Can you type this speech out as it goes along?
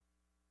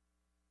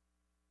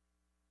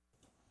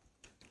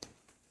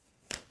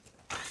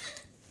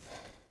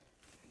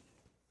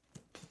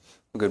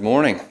Good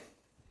morning.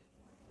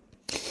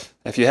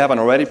 If you haven't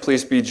already,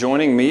 please be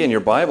joining me in your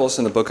Bibles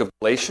in the book of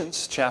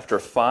Galatians, chapter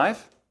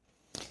 5.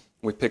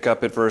 We pick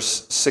up at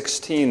verse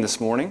 16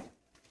 this morning.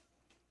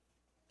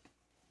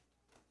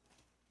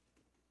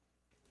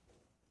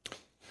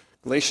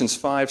 Galatians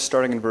 5,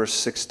 starting in verse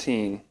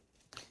 16.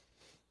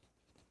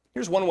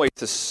 Here's one way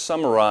to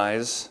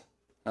summarize.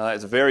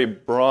 It's a very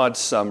broad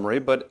summary,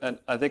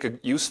 but I think a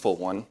useful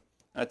one,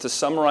 to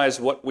summarize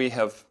what we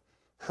have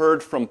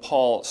heard from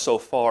Paul so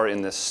far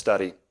in this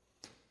study.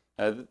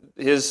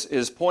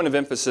 His point of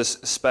emphasis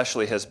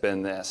especially has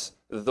been this: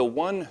 the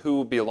one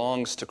who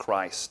belongs to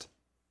Christ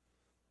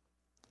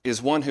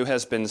is one who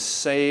has been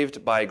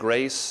saved by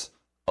grace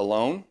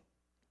alone,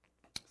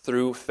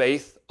 through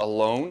faith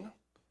alone,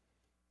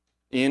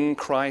 in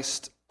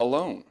Christ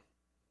alone.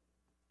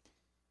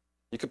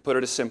 You could put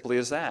it as simply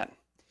as that.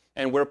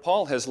 And where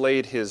Paul has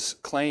laid his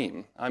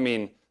claim,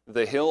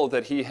 the hill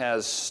that he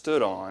has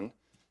stood on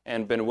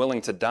and been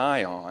willing to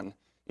die on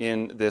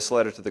in this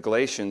letter to the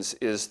Galatians,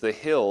 is the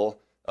hill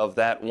of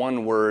that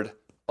one word,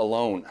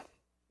 alone.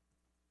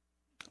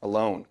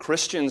 Alone.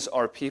 Christians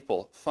are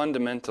people,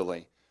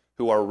 fundamentally,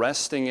 who are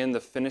resting in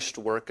the finished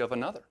work of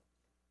another,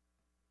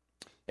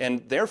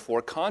 and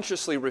therefore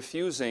consciously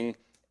refusing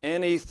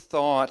any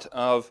thought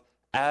of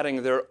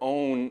adding their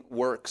own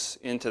works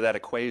into that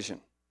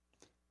equation.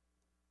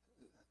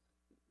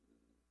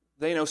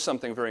 They know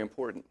something very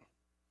important.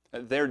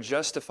 Their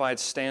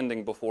justified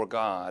standing before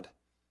God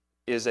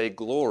is a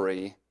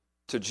glory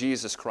to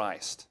Jesus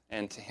Christ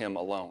and to Him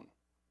alone.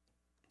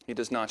 He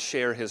does not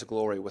share His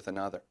glory with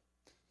another.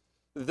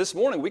 This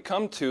morning we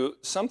come to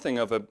something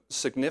of a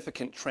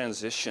significant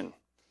transition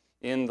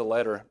in the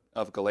letter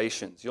of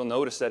Galatians. You'll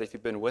notice that if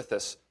you've been with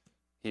us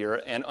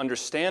here, and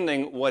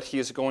understanding what he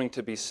is going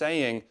to be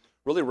saying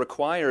really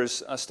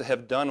requires us to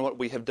have done what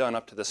we have done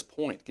up to this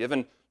point,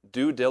 given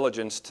due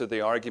diligence to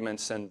the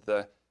arguments and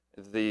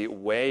the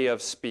way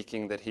of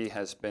speaking that he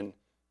has been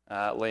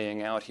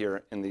laying out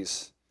here in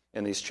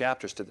these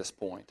chapters to this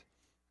point.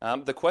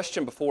 The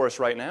question before us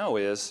right now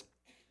is,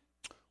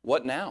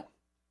 what now?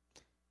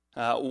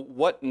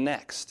 What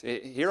next?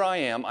 Here I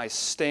am, I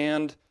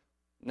stand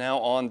now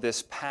on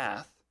this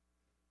path,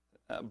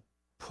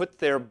 put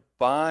there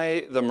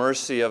by the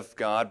mercy of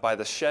God, by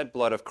the shed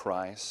blood of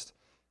Christ,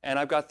 and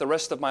I've got the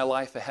rest of my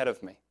life ahead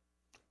of me,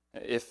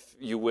 if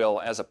you will,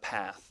 as a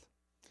path.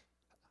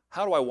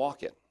 How do I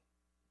walk it?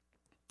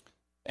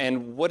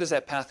 And what is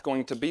that path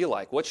going to be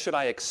like? What should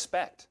I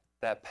expect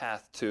that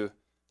path to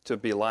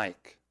be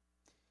like?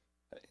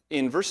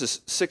 In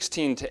verses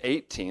 16 to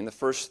 18, the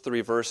first three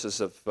verses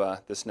of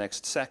this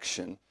next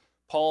section,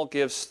 Paul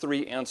gives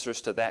three answers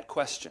to that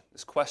question,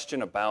 this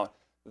question about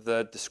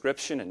the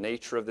description and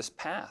nature of this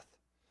path.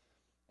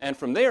 And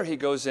from there he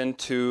goes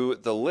into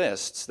the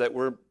lists that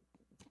we're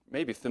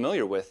maybe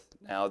familiar with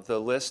now, the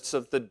lists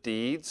of the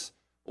deeds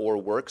or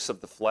works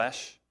of the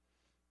flesh,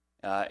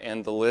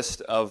 and the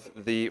list of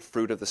the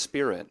fruit of the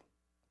Spirit.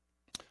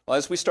 Well,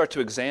 as we start to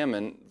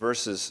examine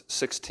verses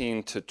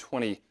 16 to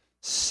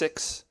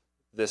 26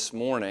 this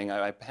morning,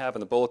 I have in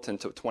the bulletin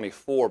to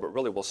 24, but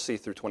really we'll see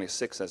through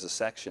 26 as a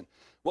section.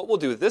 What we'll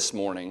do this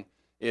morning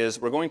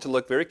is we're going to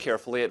look very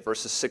carefully at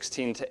verses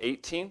 16 to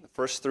 18, the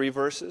first three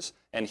verses,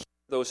 and hear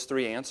those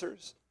three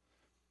answers.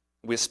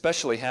 We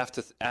especially have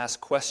to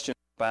ask questions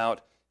about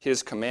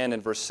his command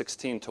in verse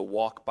 16 to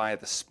walk by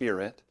the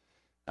Spirit.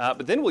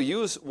 But then we'll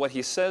use what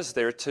he says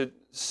there to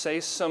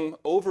say some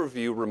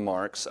overview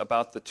remarks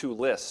about the two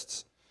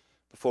lists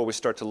before we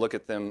start to look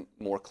at them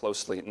more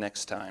closely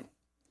next time.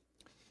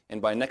 And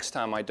by next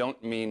time, I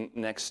don't mean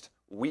next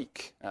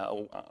week.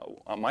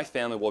 My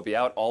family will be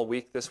out all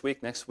week this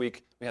week. Next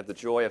week, we have the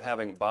joy of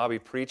having Bobby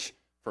preach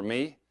for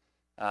me,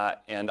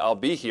 and I'll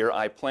be here.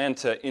 I plan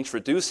to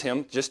introduce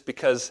him, just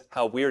because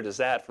how weird is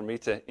that for me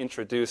to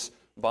introduce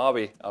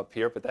Bobby up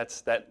here, but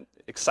that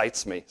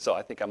excites me, so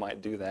I think I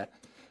might do that.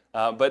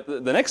 But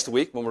the next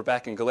week, when we're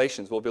back in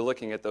Galatians, we'll be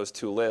looking at those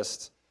two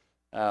lists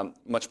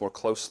much more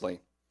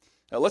closely.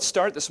 Now, let's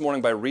start this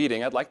morning by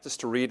reading. I'd like us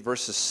to read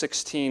verses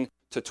 16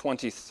 to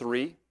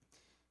 23.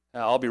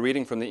 I'll be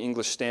reading from the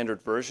English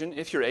Standard Version.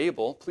 If you're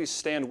able, please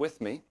stand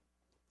with me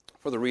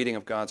for the reading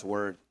of God's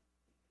Word.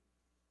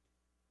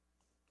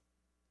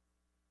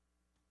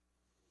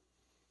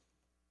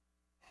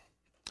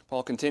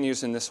 Paul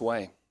continues in this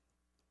way.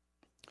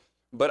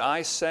 But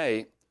I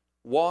say,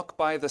 walk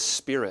by the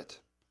Spirit,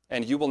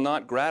 and you will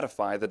not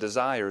gratify the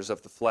desires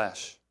of the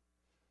flesh.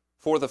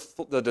 For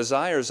the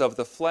desires of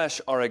the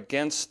flesh are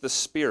against the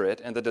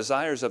Spirit, and the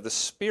desires of the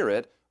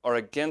Spirit are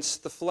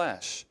against the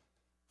flesh.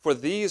 For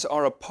these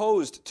are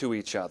opposed to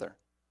each other,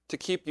 to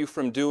keep you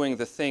from doing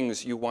the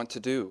things you want to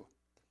do.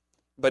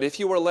 But if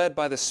you are led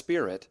by the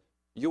Spirit,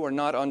 you are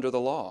not under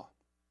the law.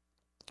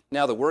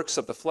 Now the works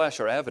of the flesh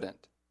are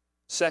evident: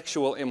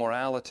 sexual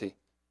immorality,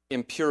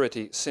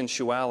 impurity,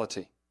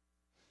 sensuality,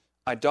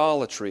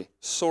 idolatry,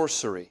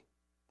 sorcery,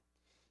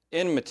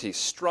 enmity,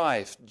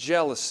 strife,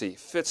 jealousy,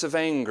 fits of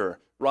anger,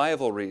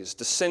 rivalries,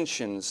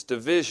 dissensions,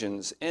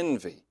 divisions,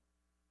 envy,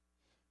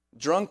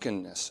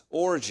 drunkenness,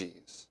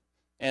 orgies,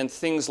 and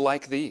things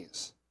like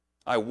these.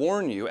 I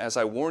warn you, as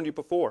I warned you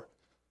before,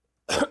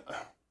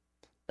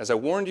 as I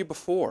warned you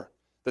before,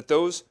 that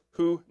those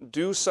who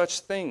do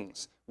such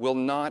things will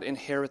not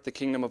inherit the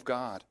kingdom of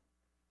God.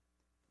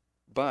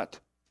 But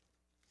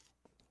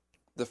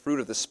the fruit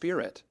of the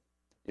Spirit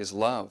is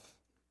love,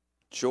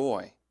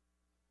 joy,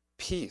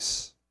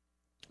 peace,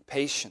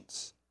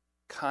 patience,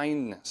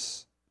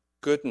 kindness,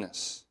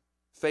 goodness,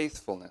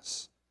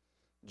 faithfulness,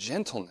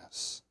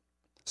 gentleness,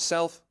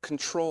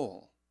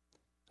 self-control.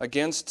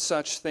 Against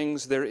such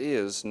things there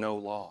is no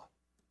law.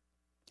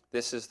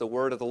 This is the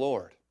word of the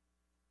Lord.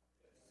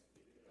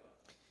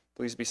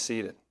 Please be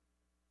seated.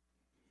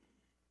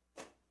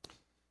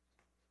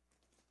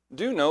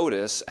 Do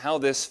notice how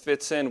this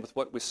fits in with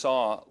what we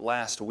saw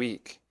last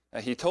week.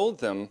 He told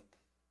them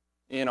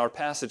in our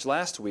passage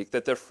last week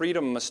that their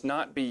freedom must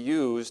not be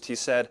used, he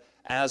said,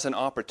 as an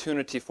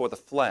opportunity for the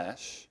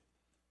flesh,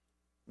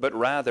 but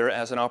rather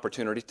as an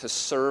opportunity to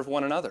serve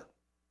one another.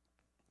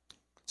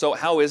 So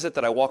how is it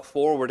that I walk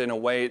forward in a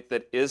way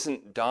that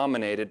isn't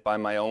dominated by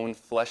my own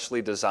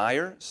fleshly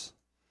desires?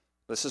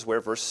 This is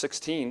where verse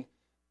 16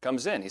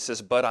 comes in. He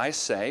says, but I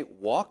say,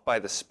 walk by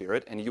the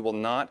Spirit, and you will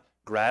not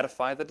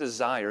gratify the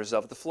desires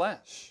of the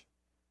flesh.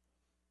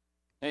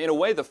 In a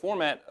way, the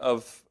format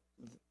of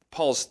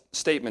Paul's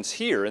statements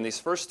here in these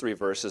first three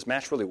verses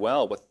match really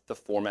well with the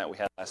format we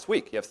had last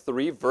week. You have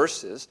 3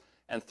 verses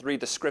and 3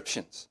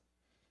 descriptions.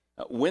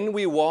 When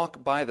we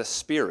walk by the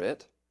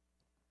Spirit,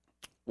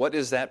 what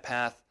is that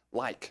path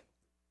like?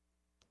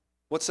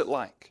 What's it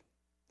like?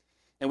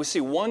 And we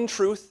see one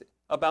truth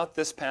about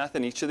this path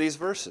in each of these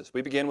verses.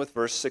 We begin with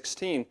verse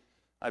 16.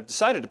 I've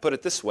decided to put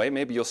it this way.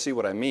 Maybe you'll see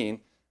what I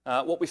mean.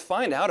 What we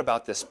find out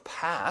about this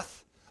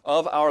path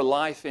of our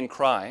life in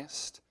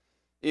Christ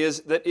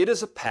is that it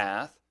is a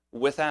path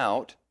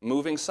without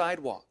moving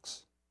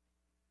sidewalks.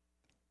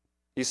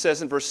 He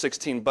says in verse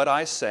 16, but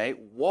I say,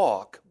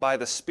 walk by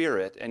the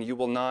Spirit, and you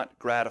will not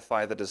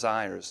gratify the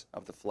desires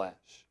of the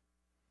flesh.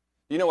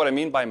 You know what I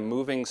mean by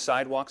moving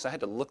sidewalks? I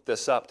had to look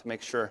this up to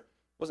make sure. I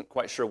wasn't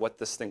quite sure what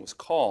this thing was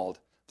called.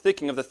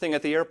 Thinking of the thing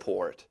at the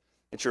airport,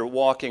 that you're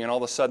walking and all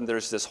of a sudden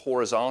there's this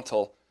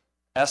horizontal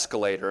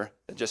escalator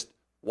that just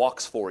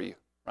walks for you,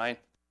 right?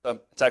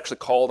 It's actually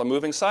called a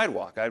moving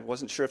sidewalk. I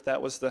wasn't sure if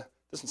that was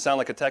doesn't sound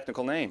like a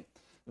technical name.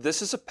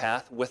 This is a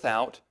path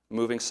without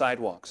moving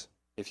sidewalks,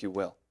 if you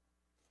will.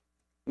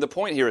 The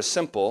point here is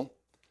simple,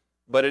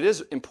 but it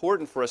is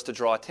important for us to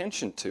draw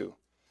attention to.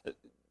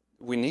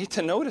 We need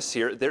to notice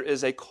here there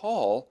is a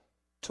call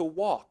to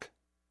walk,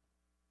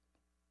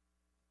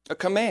 a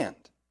command.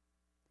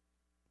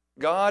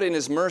 God in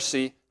His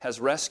mercy has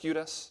rescued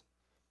us,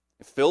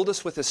 filled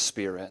us with His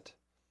Spirit,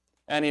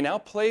 and He now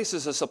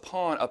places us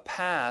upon a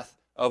path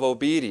of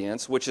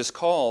obedience which is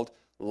called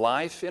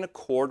life in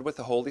accord with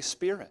the Holy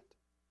Spirit.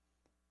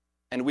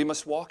 And we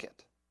must walk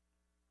it.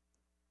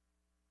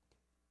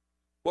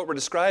 What we're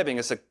describing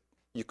is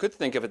you could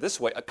think of it this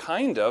way, a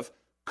kind of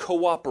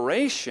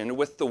cooperation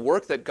with the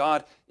work that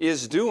God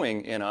is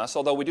doing in us,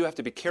 although we do have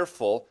to be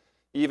careful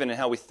even in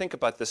how we think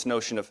about this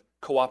notion of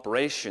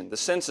cooperation. The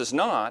sense is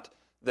not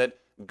that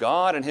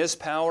God in His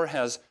power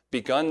has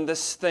begun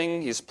this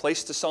thing, He's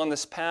placed us on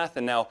this path,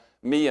 and now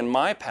me and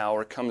my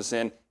power comes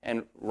in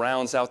and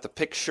rounds out the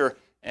picture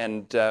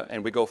and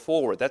we go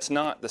forward. That's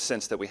not the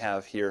sense that we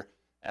have here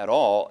at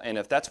all. And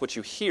if that's what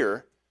you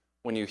hear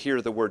when you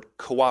hear the word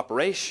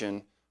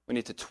cooperation, we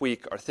need to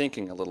tweak our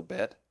thinking a little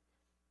bit.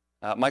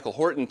 Michael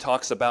Horton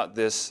talks about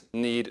this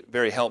need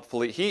very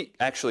helpfully. He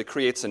actually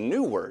creates a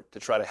new word to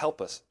try to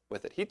help us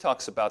with it. He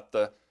talks about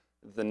the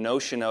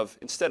notion of,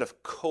 instead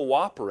of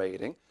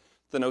cooperating,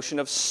 the notion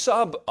of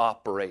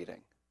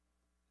sub-operating.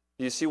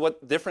 You see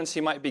what difference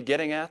he might be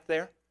getting at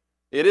there?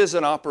 It is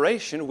an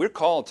operation. We're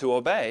called to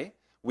obey.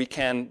 We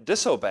can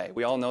disobey.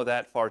 We all know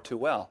that far too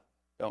well,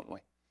 don't we?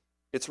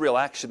 It's real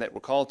action that we're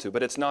called to,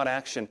 but it's not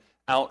action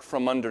out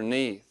from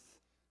underneath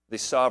the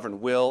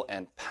sovereign will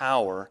and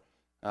power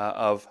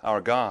of our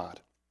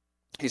God.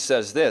 He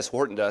says this,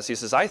 Horton does, he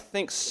says, I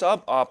think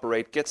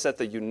sub-operate gets at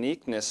the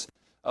uniqueness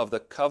of the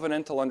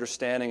covenantal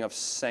understanding of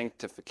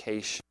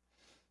sanctification.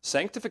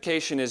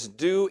 Sanctification is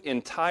due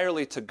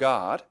entirely to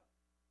God,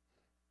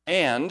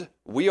 and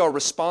we are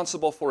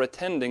responsible for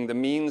attending the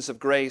means of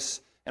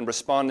grace and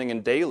responding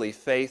in daily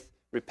faith,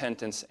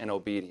 repentance, and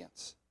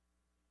obedience.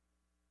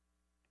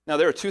 Now,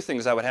 there are 2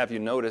 things I would have you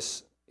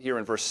notice here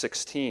in verse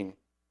 16.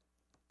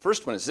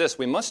 First one is this.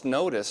 We must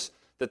notice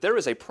that there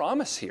is a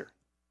promise here.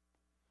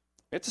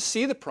 We have to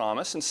see the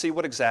promise and see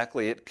what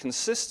exactly it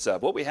consists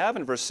of. What we have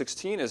in verse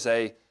 16 is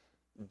a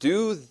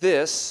do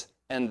this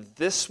and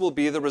this will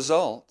be the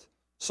result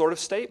sort of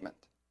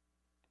statement.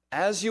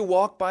 As you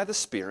walk by the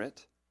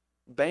Spirit,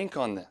 bank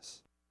on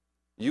this.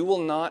 You will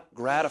not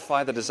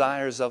gratify the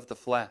desires of the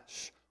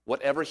flesh,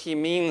 whatever He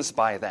means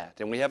by that,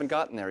 and we haven't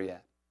gotten there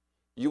yet.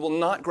 You will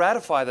not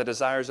gratify the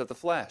desires of the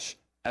flesh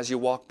as you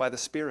walk by the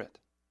Spirit.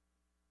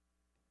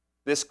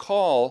 This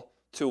call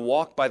to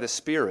walk by the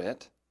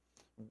Spirit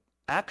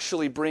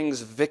actually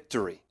brings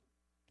victory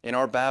in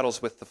our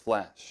battles with the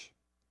flesh.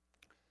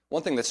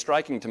 One thing that's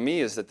striking to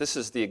me is that this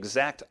is the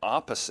exact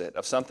opposite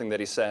of something that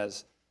he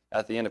says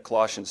at the end of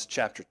Colossians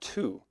chapter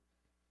 2.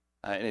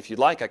 And if you'd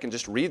like, I can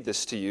just read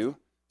this to you.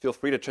 Feel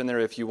free to turn there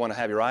if you want to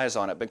have your eyes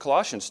on it. But in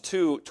Colossians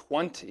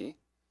 2:20,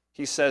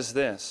 he says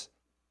this,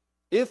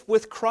 "If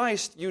with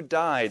Christ you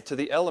died to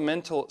the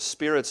elemental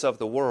spirits of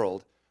the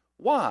world,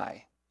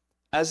 why,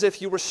 as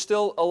if you were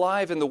still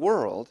alive in the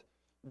world,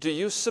 do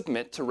you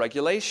submit to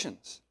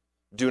regulations?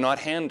 Do not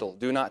handle,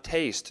 do not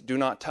taste, do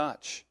not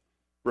touch,"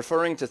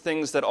 referring to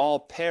things that all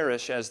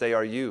perish as they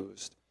are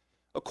used,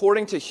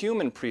 according to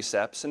human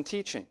precepts and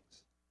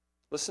teachings.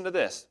 Listen to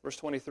this, verse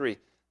 23.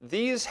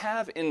 "These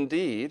have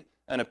indeed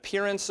an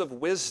appearance of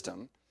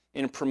wisdom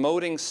in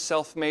promoting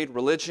self-made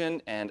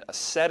religion and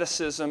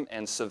asceticism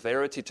and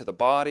severity to the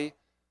body,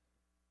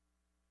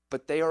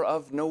 but they are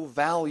of no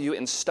value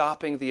in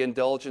stopping the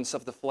indulgence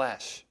of the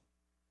flesh."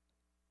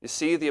 You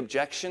see the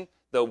objection,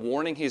 the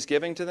warning he's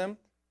giving to them?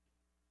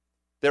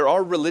 There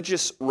are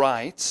religious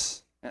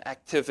rites and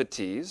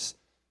activities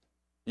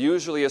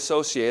usually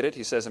associated,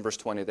 he says in verse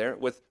 20 there,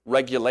 with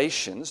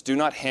regulations. Do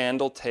not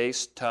handle,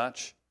 taste,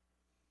 touch.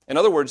 In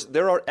other words,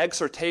 there are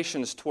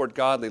exhortations toward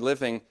godly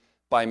living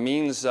by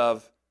means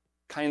of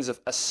kinds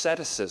of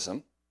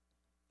asceticism,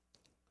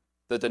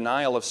 the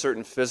denial of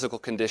certain physical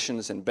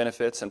conditions and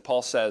benefits. And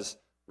Paul says,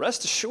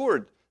 rest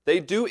assured, they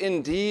do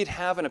indeed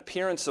have an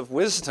appearance of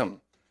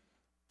wisdom.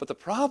 But the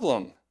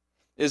problem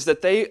is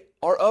that they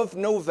are of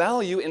no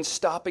value in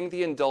stopping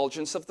the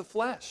indulgence of the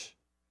flesh.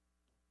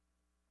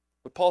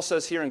 What Paul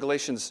says here in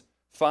Galatians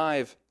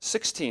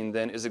 5:16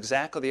 then is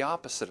exactly the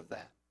opposite of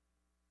that.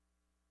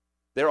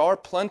 There are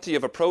plenty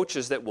of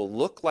approaches that will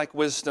look like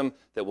wisdom,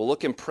 that will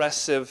look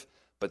impressive,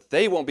 but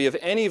they won't be of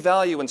any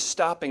value in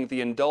stopping the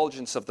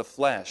indulgence of the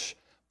flesh.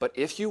 But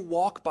if you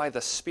walk by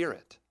the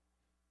Spirit,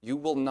 you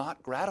will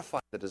not gratify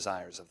the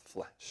desires of the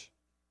flesh.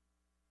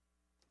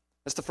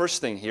 That's the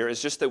first thing here,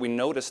 is just that we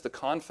notice the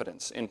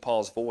confidence in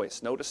Paul's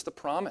voice. Notice the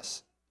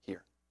promise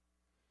here.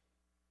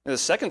 And the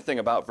second thing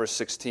about verse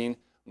 16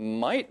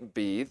 might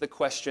be the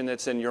question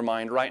that's in your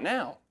mind right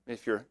now,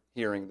 if you're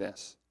hearing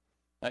this.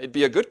 It'd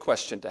be a good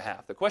question to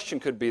have. The question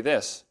could be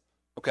this,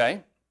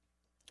 okay,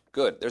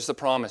 good, there's the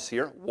promise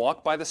here.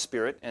 Walk by the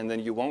Spirit, and then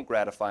you won't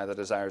gratify the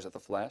desires of the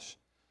flesh.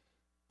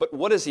 But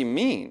what does he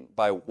mean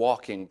by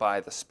walking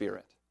by the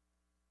Spirit?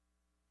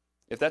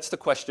 If that's the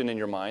question in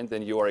your mind,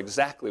 then you are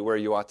exactly where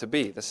you ought to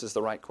be. This is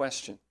the right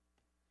question.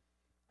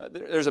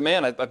 There's a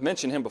man, I've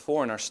mentioned him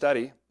before in our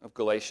study of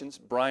Galatians,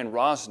 Brian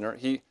Rosner.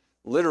 He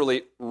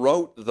literally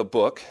wrote the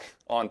book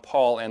on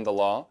Paul and the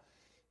law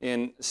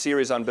in a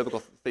series on biblical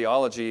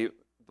theology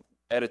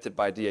edited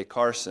by D.A.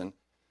 Carson.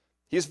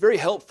 He's very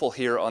helpful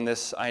here on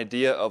this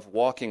idea of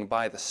walking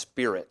by the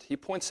Spirit. He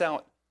points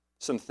out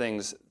some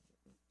things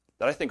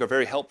that I think are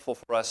very helpful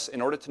for us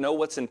in order to know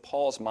what's in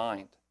Paul's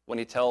mind when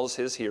he tells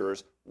his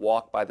hearers,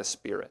 walk by the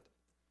Spirit.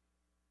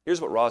 Here's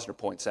what Rosner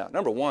points out.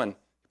 Number one,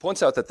 he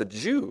points out that the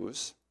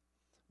Jews,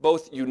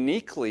 both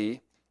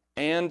uniquely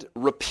and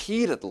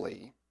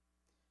repeatedly,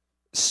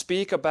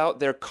 speak about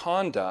their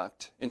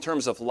conduct in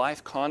terms of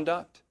life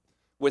conduct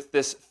with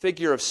this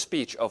figure of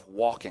speech of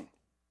walking.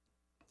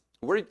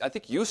 We're, I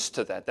think, used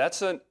to that.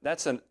 That's an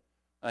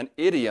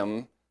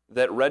idiom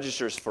that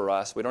registers for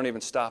us. We don't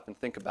even stop and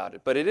think about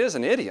it. But it is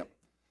an idiom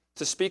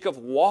to speak of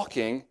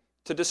walking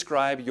to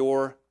describe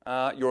your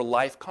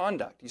life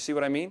conduct. You see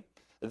what I mean?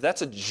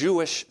 That's a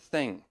Jewish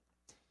thing.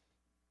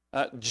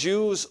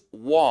 Jews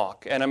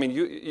walk, and I mean,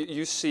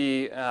 you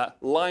see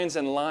lines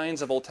and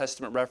lines of Old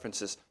Testament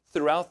references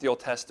throughout the Old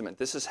Testament.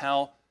 This is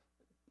how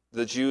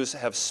the Jews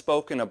have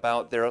spoken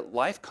about their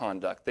life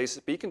conduct. They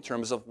speak in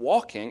terms of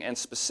walking, and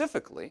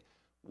specifically,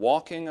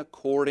 walking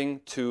according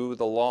to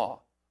the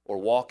law, or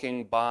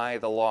walking by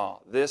the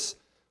law. This,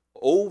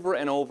 over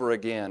and over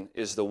again,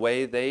 is the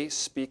way they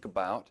speak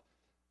about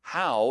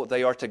how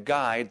they are to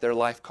guide their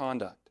life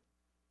conduct.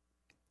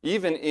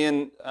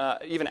 Even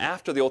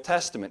after the Old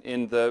Testament,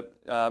 in the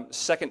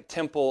Second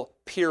Temple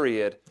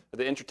period,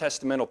 the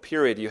intertestamental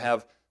period, you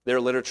have their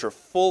literature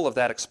full of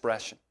that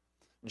expression.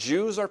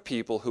 Jews are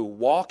people who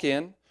walk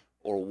in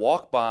or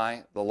walk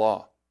by the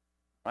law.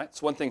 Right?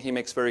 It's one thing he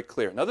makes very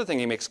clear. Another thing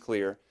he makes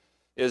clear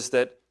is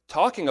that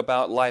talking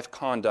about life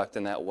conduct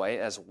in that way,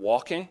 as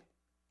walking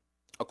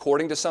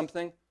according to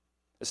something,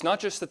 it's not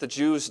just that the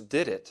Jews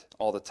did it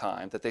all the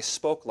time, that they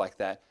spoke like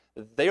that.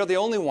 They are the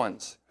only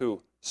ones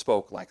who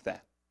spoke like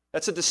that.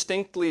 That's a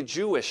distinctly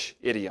Jewish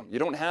idiom. You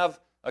don't have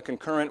a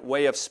concurrent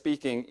way of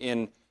speaking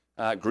in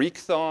Greek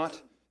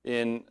thought,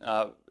 in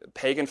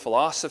pagan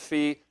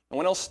philosophy. No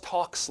one else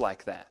talks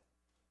like that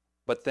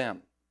but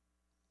them.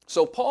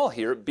 So Paul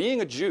here,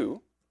 being a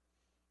Jew,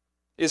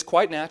 is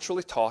quite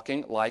naturally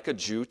talking like a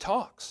Jew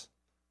talks,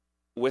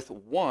 with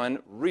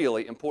one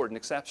really important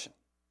exception.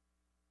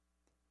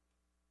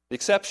 The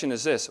exception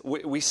is this.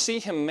 We see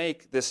him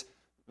make this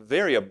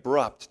very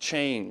abrupt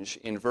change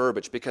in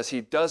verbiage because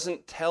he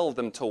doesn't tell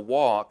them to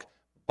walk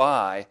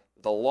by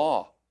the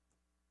law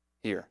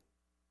here.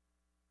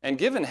 And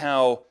given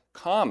how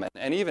common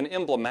and even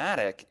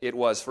emblematic it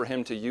was for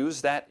him to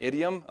use that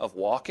idiom of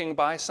walking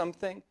by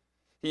something,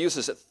 He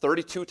uses it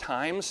 32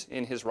 times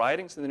in his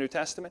writings in the New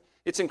Testament.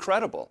 It's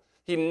incredible.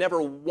 He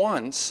never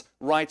once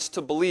writes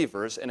to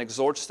believers and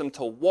exhorts them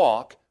to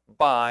walk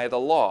by the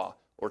law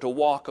or to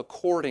walk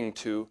according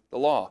to the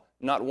law.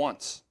 Not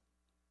once.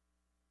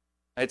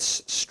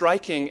 It's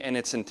striking and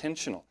it's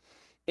intentional.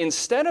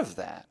 Instead of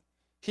that,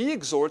 he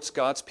exhorts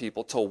God's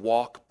people to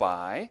walk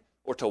by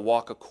or to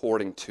walk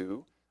according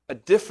to a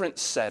different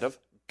set of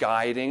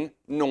guiding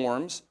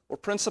norms or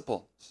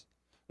principles.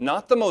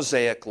 Not the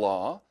Mosaic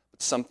law,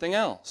 but something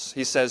else.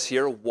 He says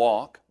here,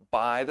 walk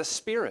by the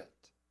Spirit.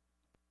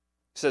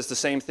 He says the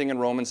same thing in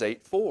Romans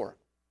 8:4.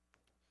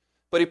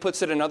 But he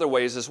puts it in other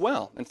ways as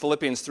well. In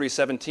Philippians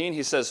 3:17,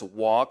 he says,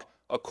 walk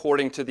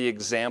according to the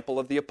example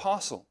of the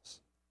apostles.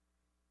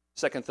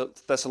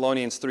 2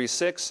 Thessalonians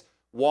 3:6,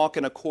 walk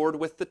in accord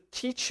with the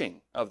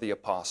teaching of the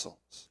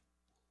apostles.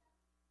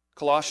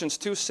 Colossians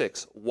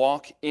 2:6,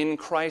 walk in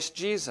Christ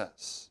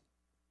Jesus.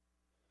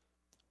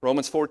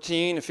 Romans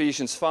 14,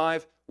 Ephesians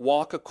 5,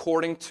 walk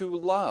according to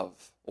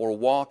love, or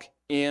walk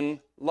in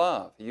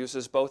love. He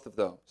uses both of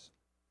those.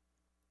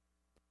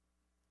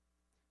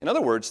 In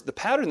other words, the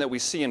pattern that we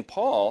see in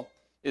Paul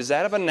is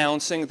that of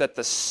announcing that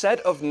the set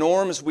of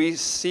norms we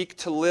seek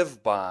to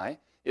live by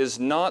is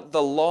not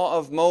the law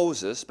of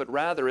Moses, but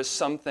rather is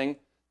something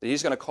that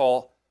he's going to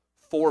call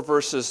 4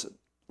 verses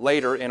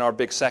later in our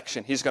big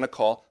section, he's going to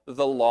call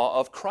the law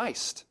of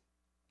Christ.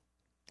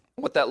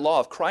 What that law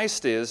of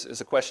Christ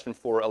is a question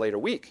for a later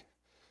week.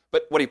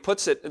 But what he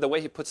puts it, the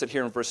way he puts it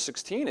here in verse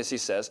 16 is he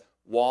says,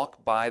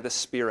 walk by the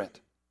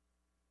Spirit.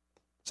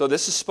 So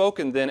this is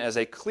spoken then as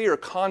a clear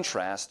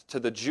contrast to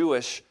the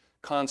Jewish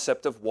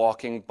concept of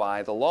walking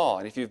by the law.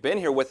 And if you've been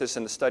here with us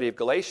in the study of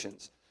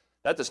Galatians,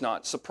 that does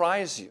not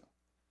surprise you.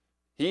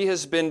 He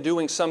has been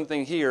doing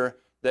something here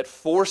that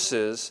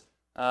forces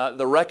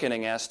the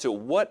reckoning as to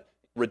what,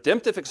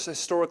 redemptive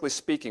historically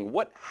speaking,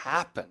 what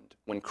happened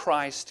when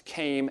Christ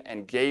came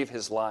and gave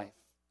his life.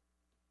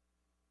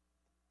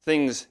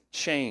 Things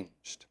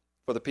changed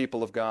for the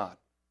people of God.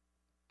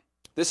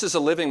 This is a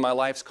living my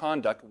life's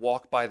conduct,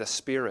 walk by the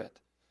Spirit,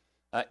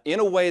 in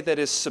a way that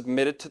is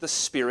submitted to the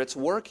Spirit's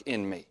work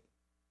in me.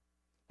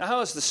 Now,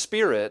 how is the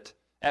Spirit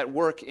at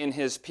work in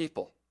his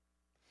people?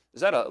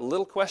 Is that a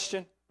little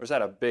question or is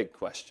that a big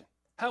question?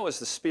 How is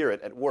the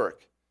Spirit at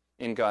work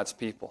in God's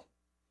people?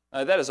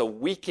 That is a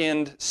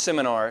weekend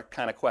seminar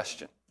kind of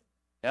question.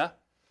 Yeah?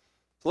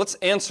 So let's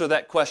answer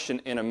that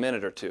question in a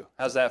minute or two.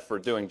 How's that for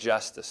doing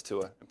justice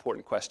to an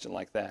important question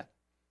like that?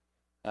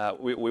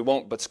 We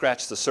won't but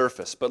scratch the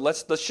surface. But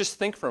let's just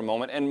think for a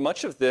moment. And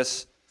much of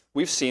this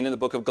we've seen in the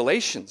book of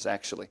Galatians,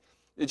 actually.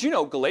 Did you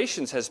know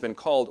Galatians has been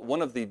called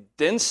one of the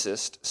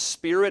densest,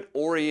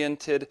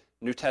 Spirit-oriented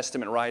New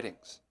Testament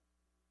writings?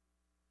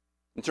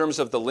 In terms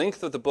of the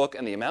length of the book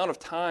and the amount of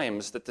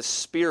times that the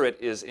Spirit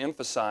is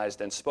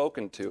emphasized and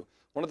spoken to,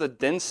 one of the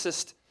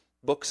densest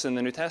books in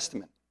the New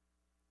Testament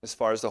as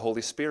far as the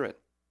Holy Spirit.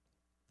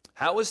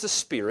 How is the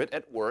Spirit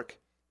at work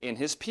in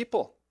his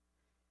people?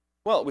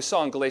 Well, we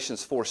saw in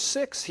Galatians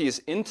 4:6, he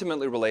is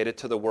intimately related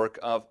to the work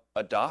of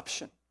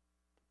adoption.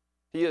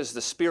 He is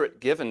the Spirit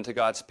given to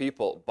God's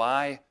people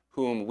by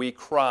whom we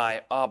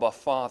cry, Abba,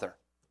 Father.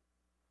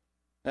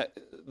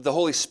 The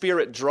Holy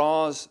Spirit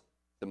draws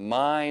the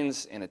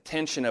minds and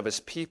attention of his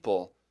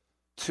people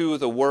to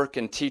the work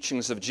and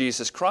teachings of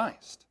Jesus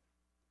Christ.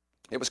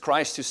 It was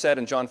Christ who said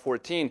in John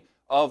 14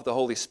 of the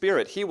Holy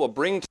Spirit, he will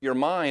bring to your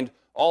mind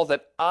all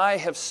that I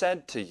have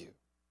said to you.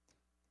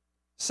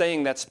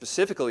 Saying that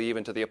specifically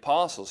even to the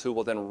apostles who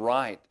will then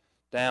write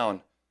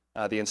down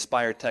the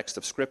inspired text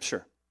of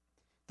Scripture.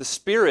 The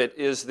Spirit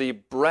is the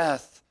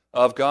breath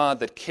of God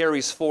that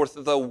carries forth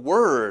the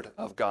Word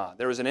of God.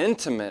 There is an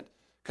intimate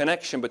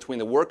connection between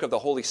the work of the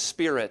Holy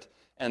Spirit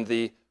and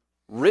the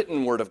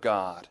written Word of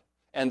God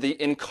and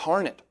the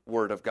incarnate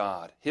Word of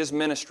God. His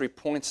ministry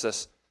points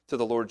us to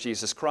the Lord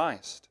Jesus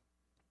Christ.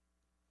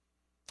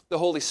 The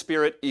Holy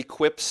Spirit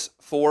equips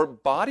for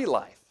body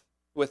life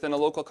within a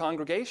local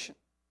congregation.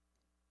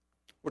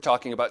 We're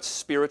talking about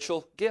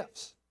spiritual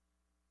gifts.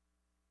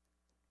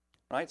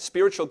 Right?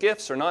 Spiritual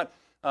gifts are not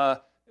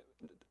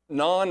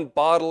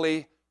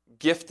non-bodily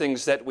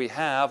giftings that we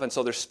have, and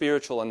so they're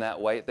spiritual in that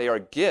way. They are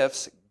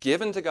gifts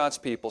given to God's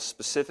people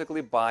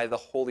specifically by the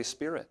Holy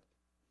Spirit,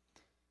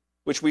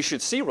 which we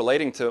should see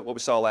relating to what we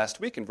saw last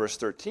week in verse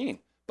 13.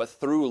 But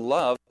through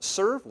love,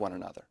 serve one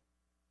another.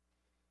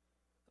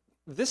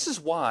 This is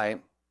why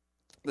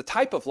the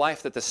type of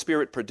life that the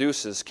Spirit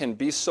produces can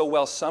be so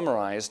well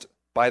summarized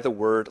by the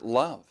word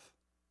love.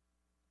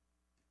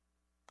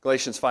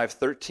 Galatians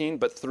 5:13,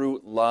 but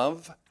through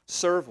love,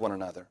 serve one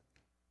another.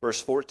 Verse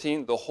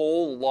 14, the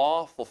whole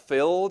law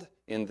fulfilled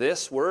in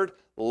this word,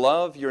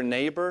 love your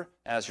neighbor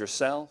as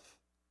yourself.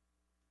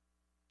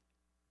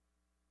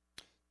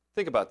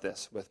 Think about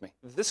this with me.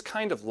 This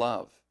kind of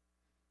love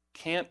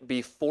can't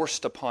be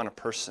forced upon a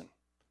person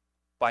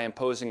by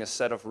imposing a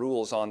set of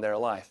rules on their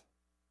life,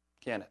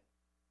 can it?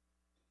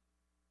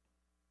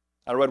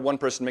 I read one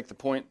person make the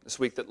point this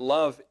week that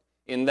love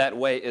in that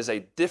way is a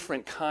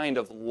different kind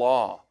of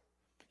law.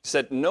 He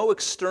said, no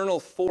external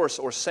force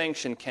or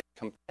sanction can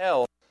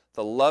compel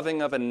the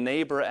loving of a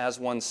neighbor as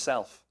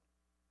oneself.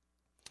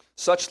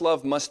 Such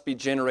love must be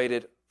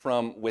generated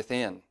from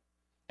within,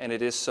 and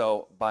it is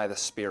so by the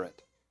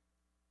Spirit.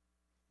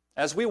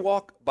 As we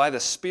walk by the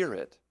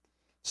Spirit,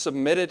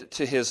 submitted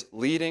to His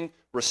leading,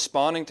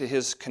 responding to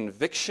His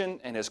conviction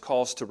and His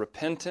calls to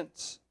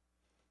repentance,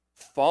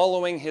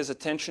 following His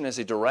attention as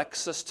He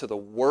directs us to the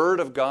Word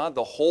of God,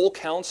 the whole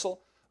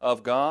counsel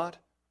of God,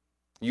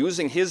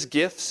 using His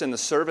gifts in the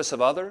service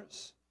of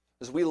others,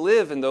 as we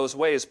live in those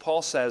ways,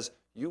 Paul says,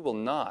 you will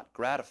not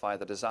gratify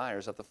the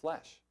desires of the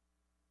flesh.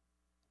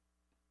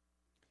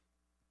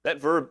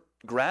 That verb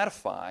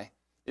gratify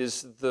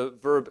is the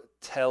verb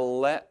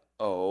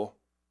teleo.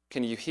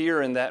 Can you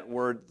hear in that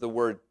word the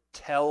word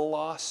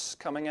telos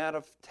coming out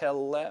of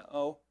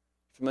teleo?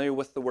 Familiar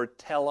with the word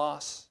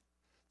telos?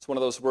 It's one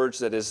of those words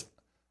that is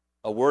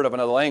a word of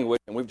another language,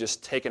 and we've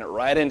just taken it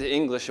right into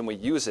English and we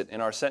use it in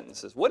our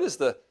sentences. What is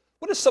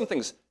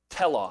something's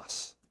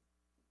telos?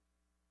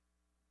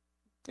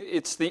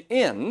 It's the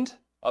end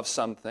of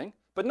something,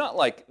 but not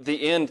like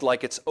the end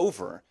like it's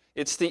over.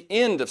 It's the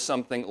end of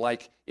something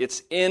like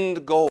its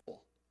end goal.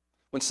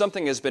 When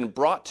something has been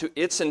brought to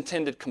its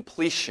intended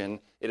completion,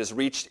 it has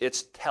reached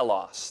its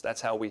telos.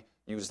 That's how we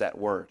use that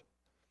word,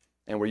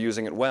 and we're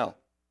using it well.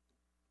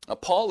 Now,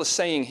 Paul is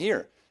saying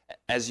here,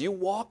 as you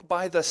walk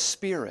by the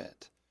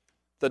Spirit,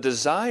 the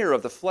desire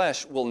of the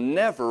flesh will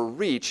never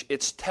reach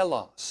its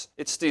telos,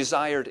 its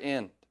desired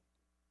end.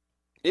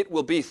 It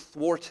will be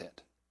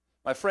thwarted.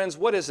 My friends,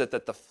 what is it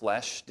that the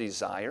flesh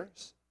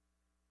desires?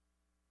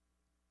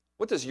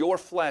 What does your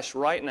flesh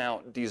right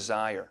now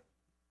desire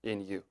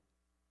in you?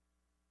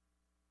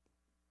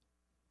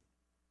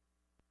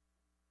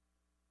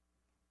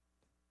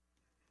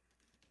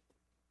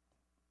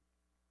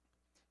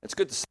 It's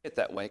good to say it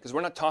that way because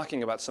we're not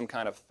talking about some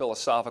kind of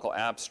philosophical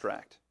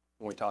abstract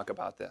when we talk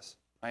about this,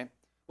 right?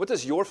 What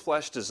does your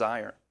flesh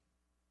desire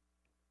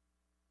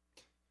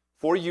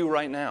for you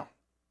right now?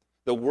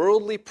 The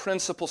worldly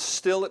principle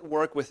still at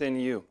work within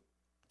you.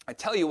 I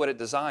tell you what it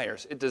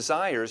desires. It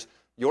desires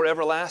your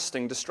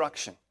everlasting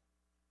destruction.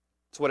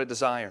 That's what it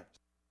desires.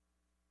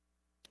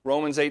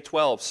 Romans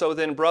 8:12, so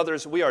then,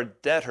 brothers, we are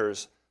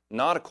debtors,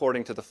 not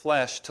according to the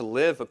flesh, to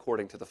live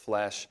according to the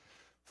flesh.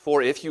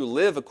 For if you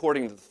live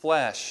according to the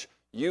flesh,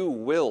 you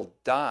will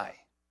die.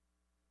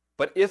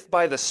 But if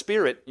by the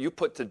Spirit you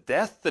put to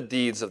death the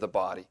deeds of the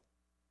body,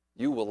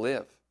 you will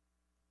live.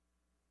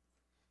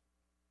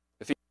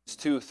 Ephesians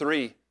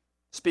 2:3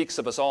 speaks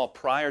of us all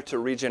prior to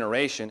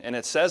regeneration, and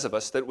it says of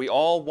us that we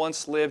all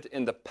once lived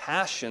in the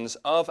passions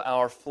of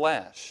our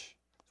flesh.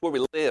 That's where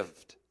we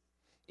lived,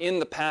 in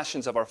the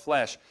passions of our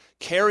flesh,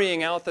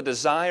 carrying out the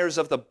desires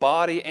of the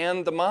body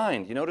and the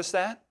mind. You notice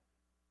that?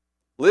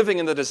 Living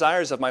in the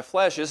desires of my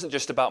flesh isn't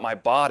just about my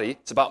body,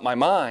 it's about my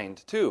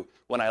mind too.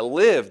 When I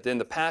lived in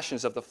the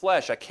passions of the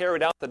flesh, I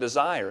carried out the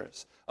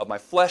desires of my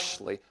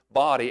fleshly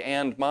body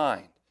and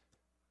mind.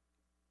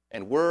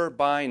 And we're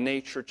by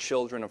nature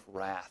children of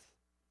wrath,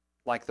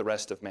 like the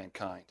rest of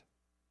mankind.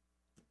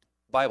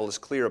 The Bible is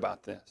clear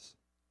about this.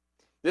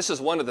 This is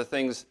one of the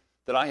things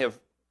that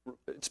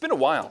it's been a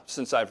while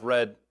since I've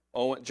read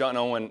John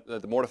Owen,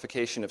 The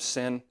Mortification of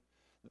Sin.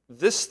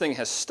 This thing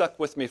has stuck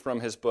with me from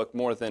his book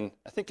more than,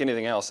 I think,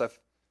 anything else. I've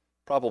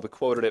probably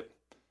quoted it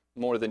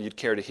more than you'd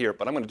care to hear,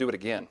 but I'm going to do it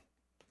again.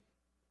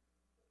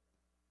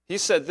 He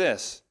said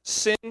this,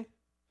 Sin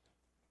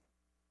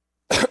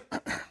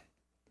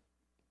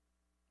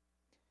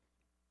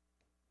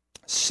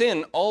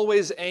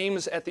always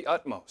aims at the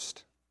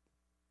utmost.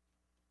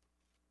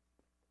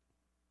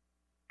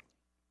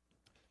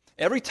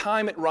 Every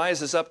time it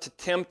rises up to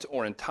tempt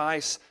or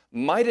entice,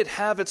 might it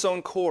have its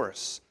own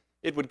course,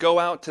 it would go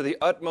out to the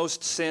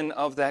utmost sin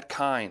of that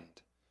kind.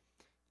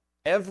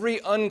 Every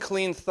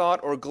unclean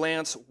thought or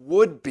glance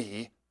would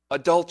be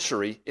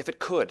adultery if it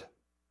could.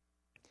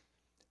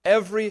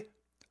 Every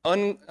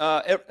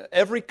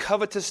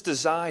covetous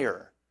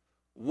desire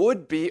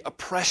would be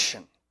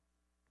oppression.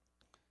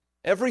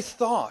 Every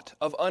thought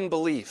of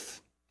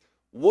unbelief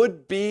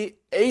would be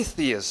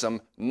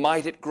atheism,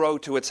 might it grow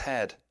to its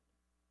head.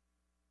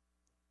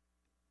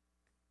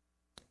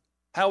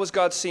 How has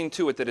God seen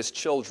to it that His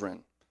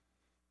children,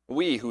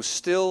 we who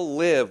still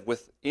live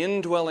with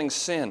indwelling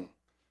sin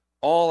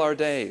all our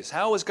days,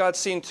 how has God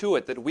seen to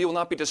it that we will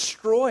not be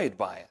destroyed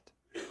by it?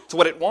 It's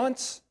what it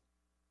wants.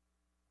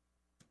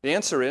 The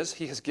answer is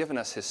He has given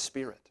us His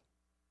Spirit.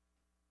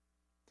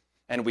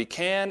 And we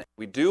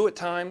do at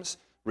times,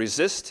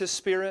 resist His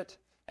Spirit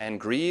and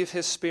grieve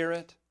His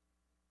Spirit.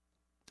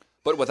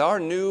 But with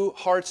our new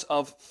hearts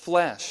of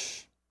flesh,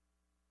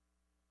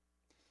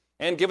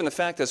 and given the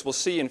fact, as we'll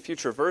see in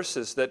future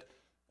verses, that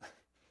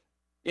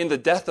in the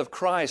death of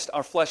Christ,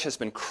 our flesh has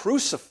been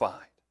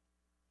crucified.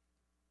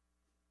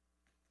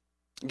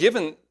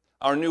 Given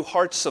our new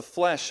hearts of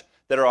flesh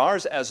that are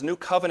ours as new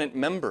covenant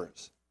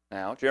members,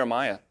 now,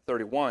 Jeremiah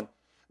 31,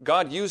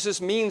 God uses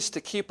means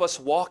to keep us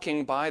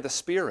walking by the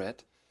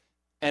Spirit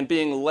and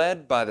being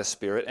led by the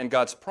Spirit. And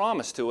God's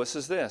promise to us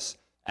is this: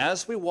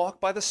 as we walk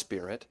by the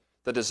Spirit,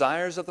 the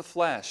desires of the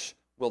flesh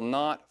will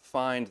not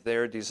find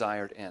their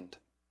desired end.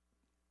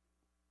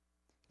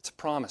 It's a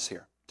promise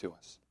here to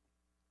us.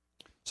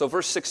 So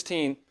verse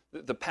 16,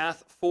 the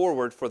path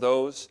forward for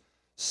those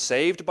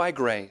saved by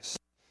grace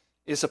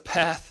is a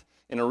path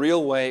in a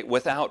real way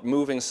without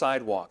moving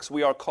sidewalks.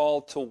 We are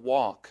called to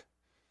walk,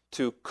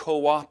 to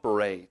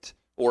cooperate,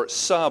 or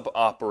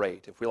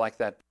sub-operate, if we like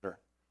that better,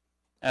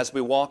 as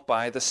we walk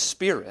by the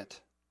Spirit.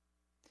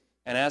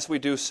 And as we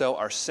do so,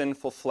 our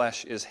sinful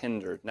flesh is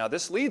hindered. Now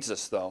this leads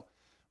us, though,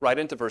 right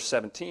into verse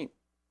 17,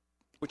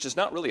 which is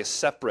not really a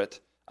separate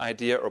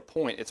idea or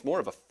point. It's more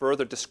of a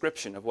further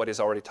description of what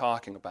he's already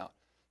talking about.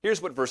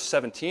 Here's what verse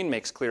 17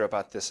 makes clear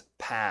about this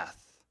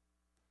path,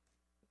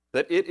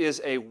 that it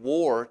is a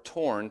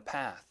war-torn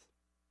path.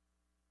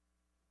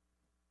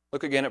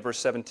 Look again at verse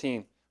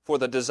 17. For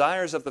the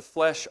desires of the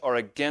flesh are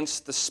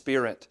against the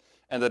Spirit,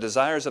 and the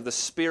desires of the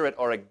Spirit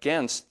are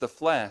against the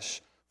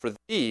flesh, for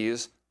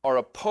these are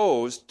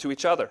opposed to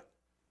each other,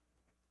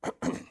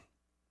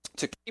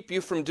 to keep you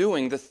from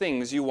doing the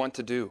things you want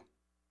to do.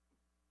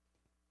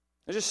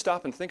 Now just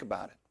stop and think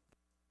about it.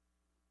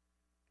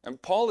 And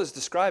Paul is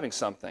describing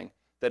something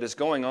that is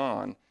going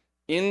on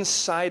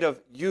inside of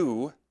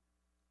you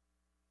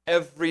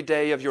every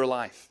day of your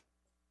life.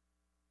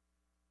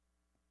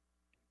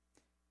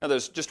 Now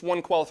there's just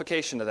one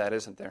qualification to that,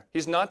 isn't there?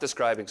 He's not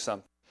describing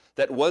something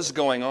that was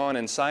going on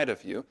inside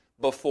of you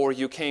before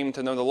you came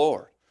to know the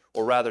Lord,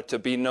 or rather to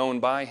be known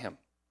by Him.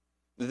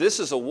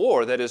 This is a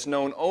war that is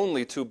known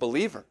only to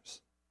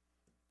believers.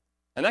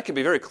 And that can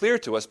be very clear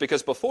to us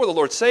because before the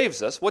Lord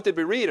saves us, what did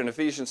we read in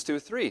Ephesians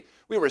 2:3?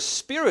 We were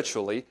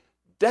spiritually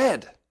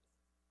dead.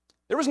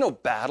 There was no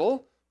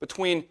battle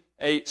between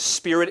a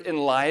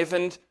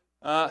spirit-enlivened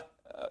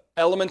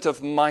element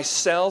of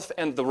myself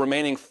and the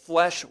remaining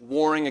flesh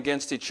warring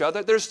against each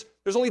other. There's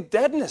only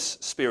deadness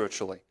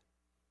spiritually,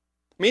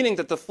 meaning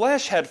that the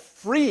flesh had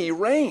free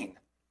reign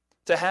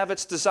to have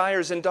its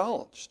desires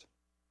indulged.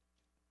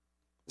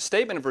 The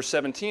statement in verse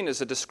 17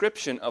 is a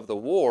description of the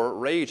war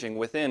raging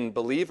within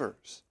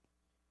believers.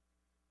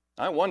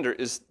 I wonder,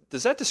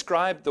 does that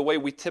describe the way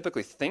we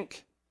typically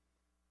think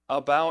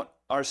about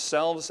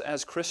ourselves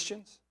as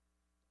Christians?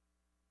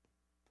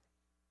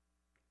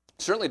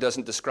 It certainly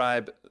doesn't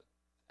describe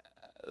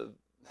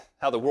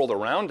how the world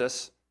around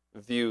us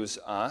views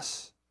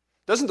us.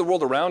 Doesn't the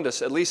world around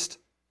us at least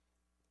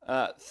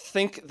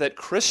think that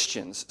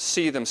Christians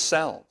see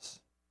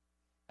themselves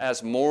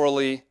as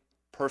morally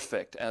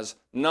perfect, as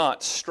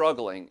not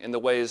struggling in the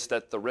ways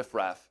that the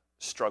riffraff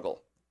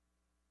struggle?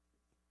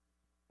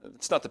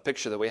 It's not the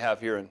picture that we have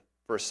here in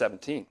verse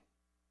 17.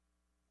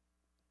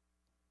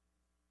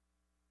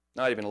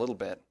 Not even a little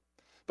bit.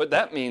 But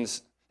that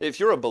means if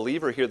you're a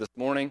believer here this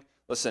morning,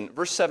 listen,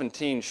 verse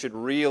 17 should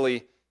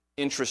really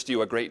interest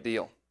you a great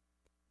deal.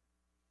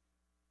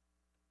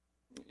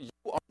 You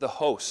are the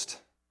host.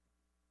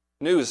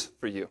 News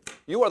for you.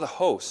 You are the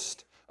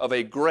host of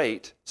a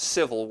great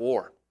civil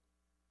war.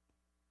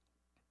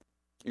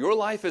 Your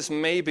life is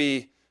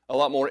maybe a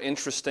lot more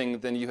interesting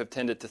than you have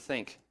tended to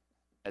think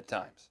at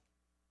times.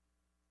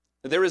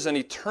 There is an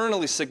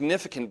eternally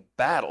significant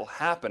battle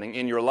happening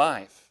in your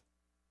life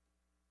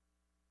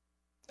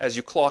as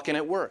you clock in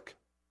at work,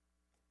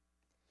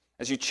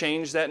 as you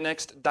change that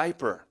next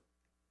diaper,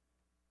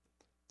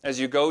 as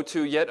you go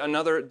to yet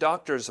another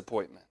doctor's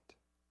appointment.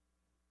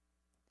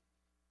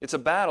 It's a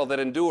battle that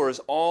endures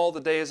all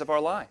the days of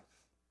our life.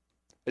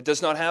 It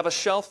does not have a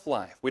shelf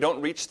life. We don't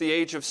reach the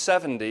age of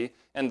 70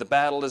 and the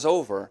battle is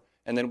over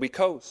and then we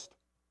coast.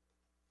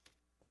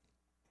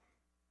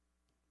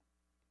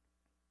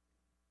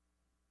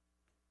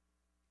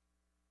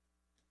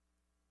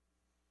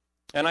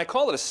 And I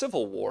call it a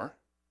civil war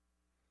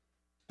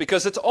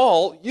because it's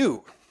all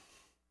you.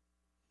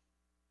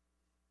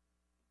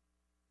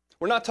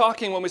 We're not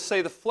talking, when we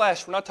say the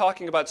flesh, we're not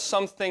talking about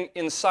something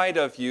inside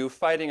of you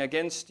fighting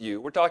against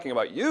you. We're talking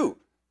about you.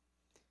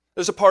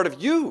 There's a part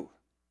of you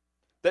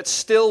that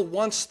still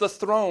wants the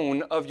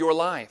throne of your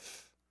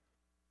life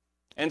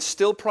and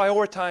still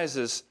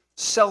prioritizes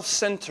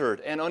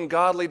self-centered and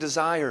ungodly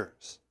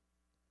desires.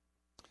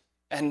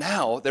 And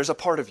now there's a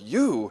part of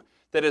you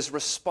that is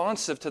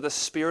responsive to the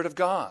Spirit of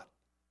God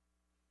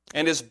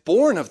and is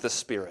born of the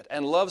Spirit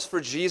and loves for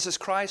Jesus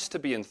Christ to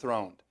be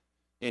enthroned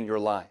in your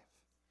life.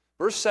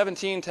 Verse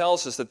 17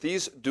 tells us that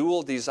these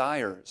dual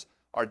desires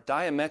are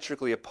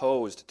diametrically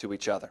opposed to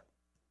each other.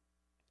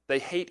 They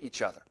hate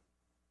each other.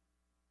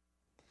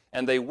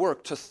 And they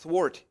work to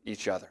thwart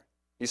each other.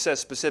 He says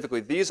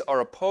specifically, these are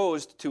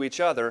opposed to each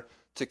other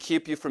to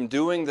keep you from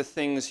doing the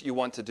things you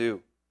want to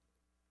do.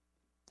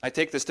 I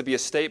take this to be a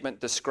statement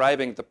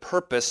describing the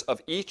purpose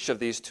of each of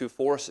these two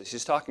forces.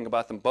 He's talking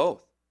about them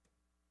both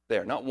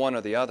there, not one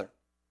or the other.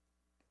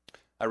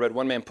 I read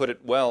one man put it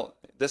well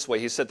this way.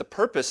 He said, the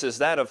purpose is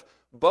that of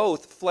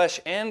both flesh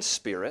and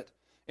spirit,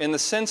 in the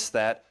sense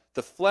that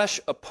the flesh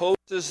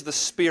opposes the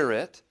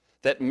spirit,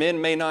 that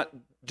men may not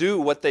do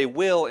what they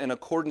will in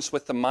accordance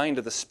with the mind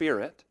of the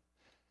Spirit,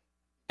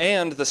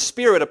 and the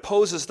Spirit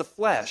opposes the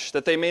flesh,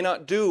 that they may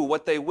not do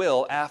what they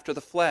will after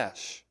the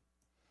flesh.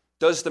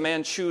 Does the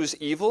man choose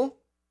evil?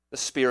 The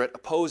Spirit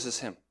opposes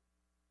him.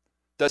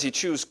 Does he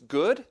choose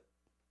good?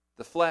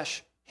 The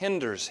flesh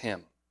hinders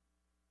him.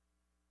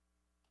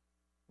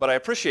 But I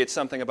appreciate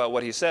something about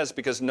what he says,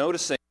 because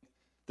noticing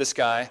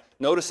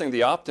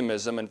the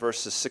optimism in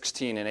verses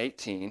 16 and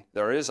 18,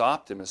 there is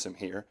optimism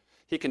here.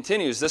 He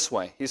continues this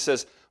way. He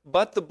says,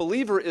 "But the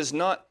believer is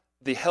not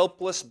the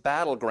helpless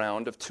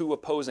battleground of two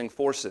opposing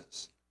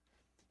forces.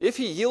 If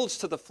he yields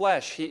to the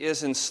flesh, he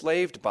is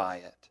enslaved by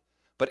it.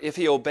 But if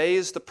he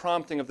obeys the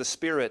prompting of the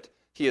Spirit,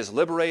 he is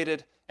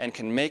liberated and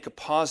can make a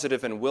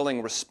positive and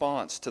willing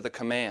response to the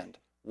command,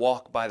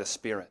 walk by the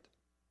Spirit."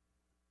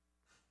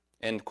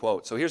 End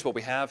quote. So here's what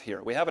we have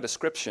here. We have a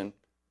description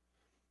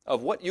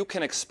of what you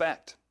can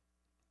expect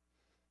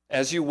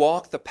as you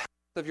walk the path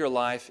of your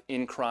life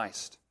in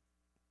Christ.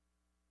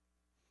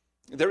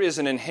 There is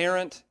an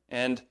inherent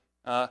and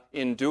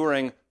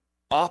enduring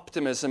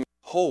optimism,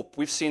 hope.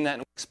 We've seen that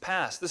in weeks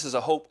past. This is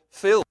a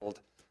hope-filled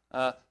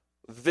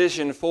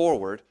vision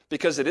forward,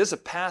 because it is a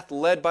path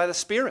led by the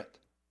Spirit.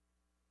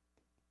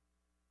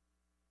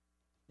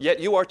 Yet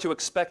you are to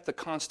expect the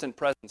constant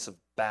presence of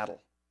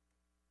battle.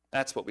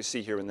 That's what we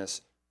see here in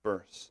this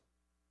verse.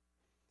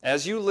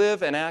 As you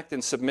live and act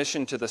in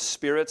submission to the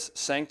Spirit's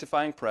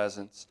sanctifying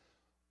presence,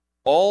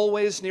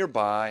 always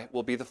nearby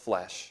will be the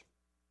flesh,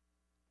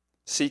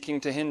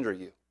 seeking to hinder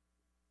you.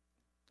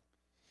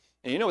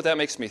 And you know what that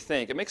makes me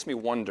think? It makes me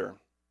wonder.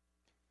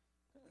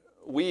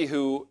 We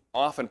who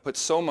often put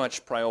so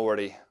much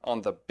priority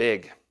on the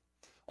big,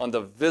 on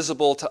the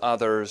visible to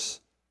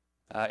others,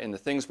 in the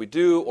things we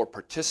do or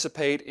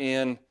participate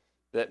in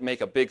that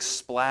make a big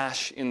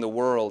splash in the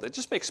world, it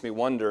just makes me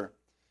wonder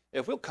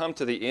if we'll come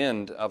to the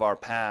end of our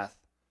path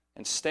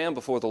and stand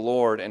before the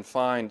Lord and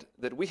find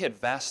that we had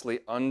vastly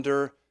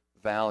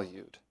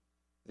undervalued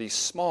these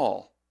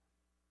small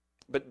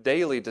but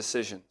daily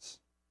decisions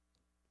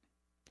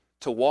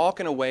to walk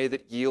in a way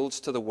that yields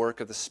to the work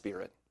of the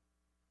Spirit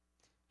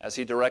as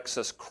He directs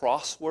us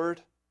crossward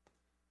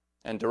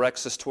and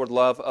directs us toward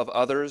love of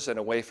others and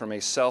away from a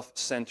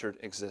self-centered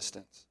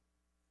existence.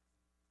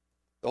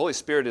 The Holy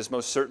Spirit is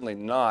most certainly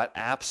not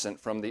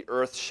absent from the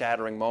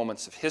earth-shattering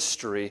moments of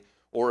history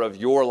or of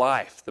your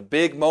life. The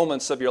big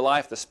moments of your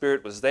life, the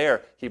Spirit was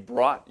there. He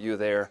brought you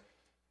there.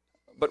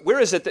 But where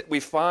is it that we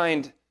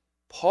find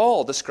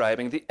Paul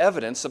describing the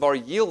evidence of our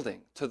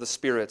yielding to the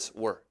Spirit's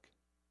work?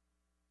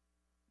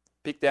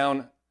 Peek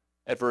down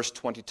at verse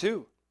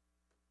 22.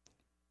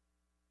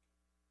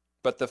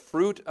 But the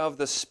fruit of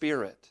the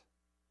Spirit,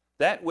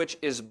 that which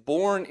is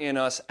born in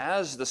us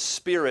as the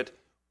Spirit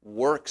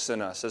works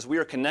in us, as we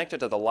are connected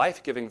to the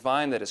life-giving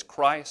vine that is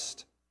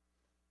Christ.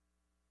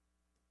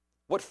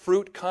 What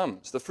fruit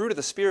comes? The fruit of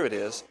the Spirit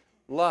is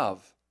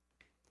love,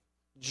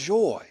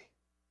 joy,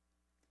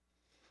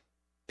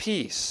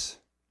 peace,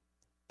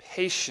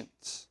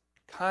 patience,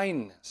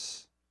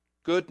 kindness,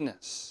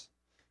 goodness,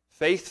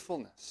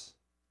 faithfulness,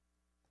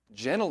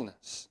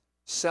 gentleness,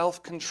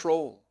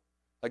 self-control.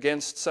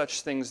 Against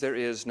such things there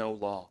is no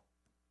law.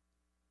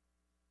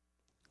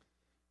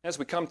 As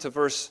we come to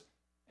verse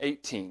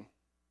 18,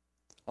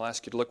 I'll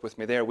ask you to look with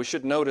me there. We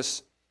should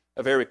notice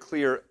a very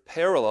clear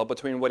parallel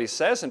between what he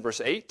says in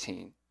verse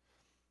 18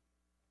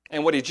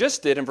 and what he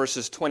just did in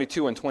verses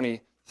 22 and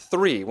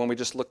 23 when we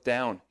just look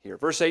down here.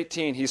 Verse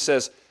 18, he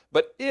says,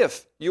 "But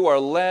if you are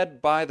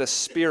led by the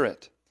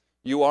Spirit,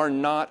 you are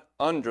not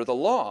under the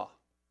law."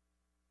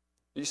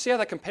 You see how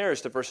that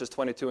compares to verses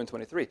 22 and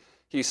 23.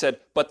 He said,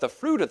 "But the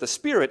fruit of the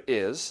Spirit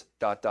is, ...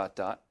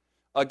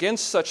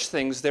 against such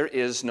things there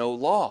is no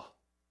law."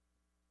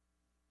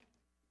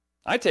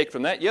 I take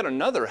from that yet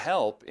another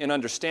help in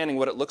understanding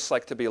what it looks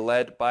like to be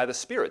led by the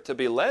Spirit. To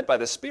be led by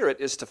the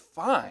Spirit is to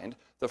find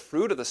the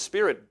fruit of the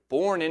Spirit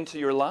born into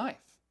your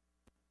life.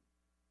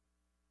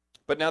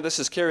 But now this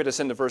has carried us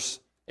into verse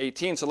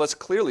 18, so let's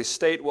clearly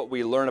state what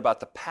we learn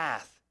about the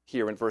path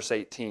here in verse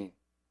 18.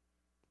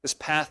 This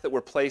path that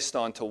we're placed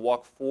on to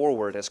walk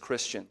forward as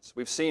Christians.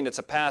 We've seen it's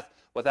a path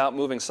without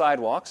moving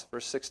sidewalks,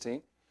 verse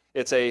 16.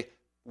 It's a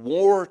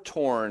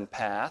war-torn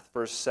path,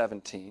 verse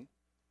 17.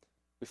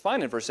 We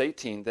find in verse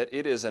 18 that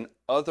it is an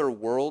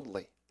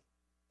otherworldly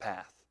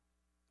path.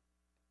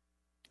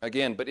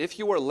 Again, but if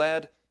you are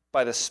led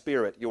by the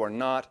Spirit, you are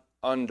not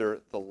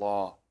under the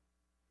law.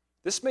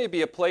 This may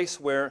be a place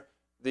where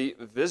the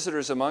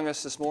visitors among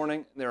us this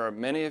morning, there are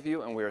many of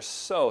you, and we are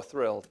so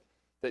thrilled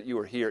that you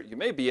are here. You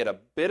may be at a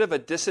bit of a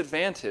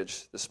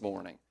disadvantage this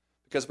morning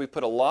because we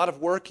put a lot of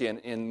work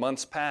in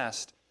months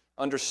past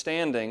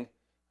understanding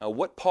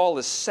what Paul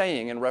is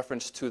saying in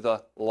reference to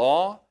the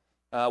law,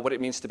 what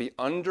it means to be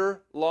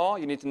under law.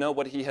 You need to know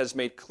what he has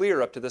made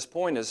clear up to this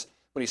point is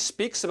when he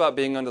speaks about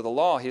being under the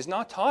law, he's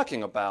not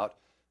talking about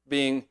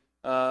being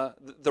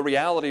the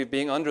reality of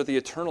being under the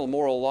eternal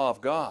moral law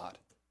of God.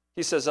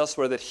 He says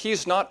elsewhere that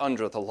he's not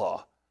under the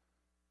law.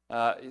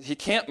 He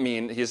can't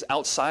mean he's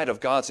outside of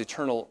God's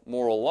eternal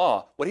moral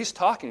law. What he's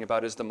talking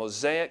about is the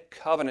Mosaic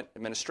covenant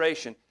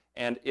administration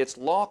and its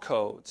law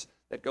codes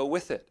that go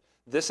with it.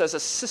 This as a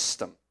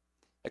system,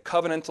 a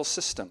covenantal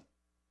system.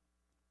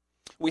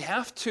 We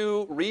have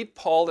to read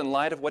Paul in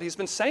light of what he's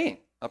been saying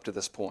up to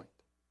this point.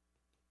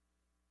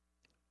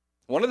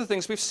 One of the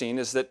things we've seen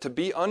is that to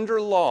be under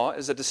law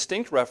is a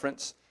distinct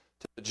reference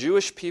to the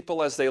Jewish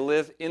people as they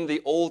live in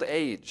the old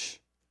age.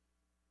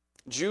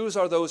 Jews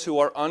are those who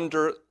are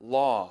under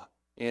law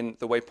in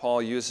the way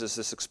Paul uses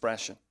this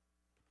expression.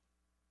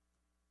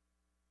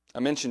 I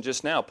mentioned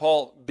just now,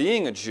 Paul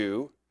being a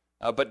Jew,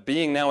 but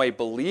being now a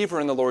believer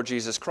in the Lord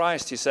Jesus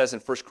Christ, he says in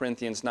 1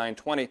 Corinthians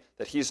 9:20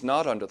 that he's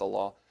not under the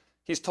law.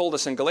 He's told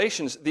us in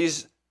Galatians,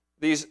 these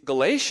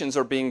Galatians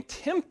are being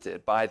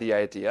tempted by the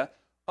idea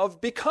of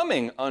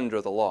becoming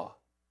under the law.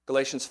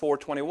 Galatians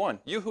 4:21,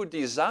 you who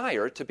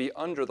desire to be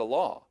under the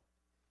law,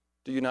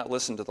 do you not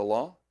listen to the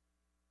law?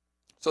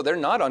 So they're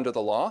not under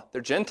the law,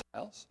 they're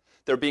Gentiles.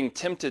 They're being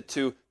tempted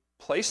to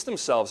place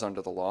themselves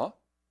under the law.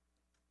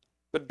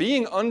 But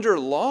being under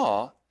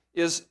law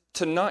is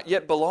to not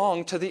yet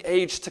belong to the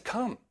age to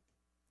come.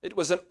 It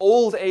was an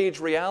old age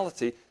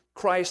reality.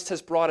 Christ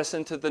has brought us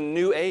into the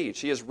new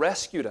age. He has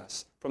rescued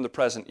us from the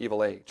present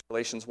evil age.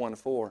 Galatians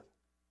 1:4.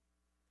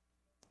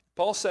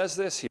 Paul says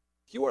this here,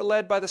 you are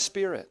led by the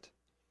Spirit.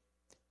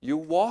 You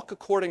walk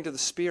according to the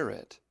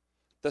Spirit.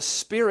 The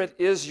Spirit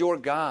is your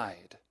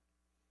guide,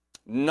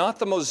 not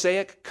the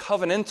Mosaic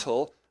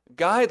covenantal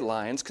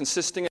guidelines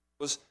consisting of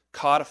those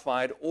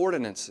codified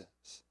ordinances.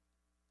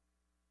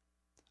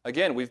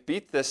 Again, we've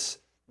beat this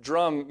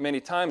drum many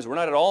times. We're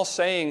not at all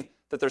saying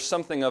that there's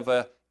something of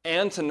an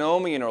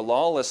antinomian or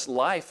lawless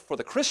life for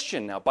the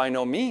Christian now, by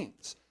no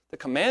means. The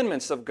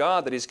commandments of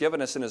God that He's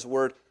given us in His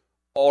Word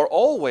are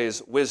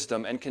always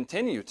wisdom and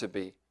continue to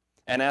be.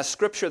 And as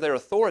Scripture, they're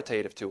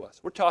authoritative to us.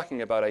 We're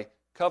talking about a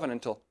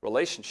covenantal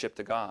relationship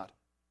to God.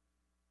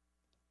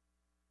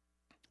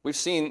 We've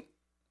seen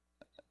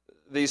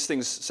these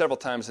things several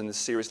times in this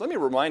series. Let me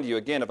remind you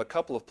again of a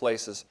couple of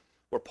places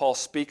where Paul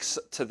speaks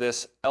to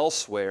this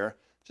elsewhere,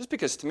 just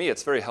because to me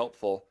it's very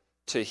helpful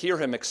to hear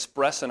him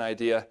express an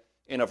idea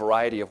in a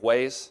variety of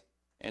ways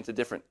and to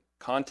different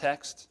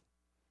contexts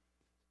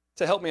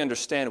to help me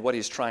understand what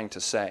he's trying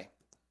to say.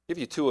 I'll give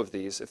you two of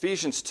these.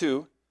 Ephesians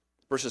 2,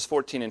 verses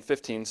 14 and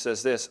 15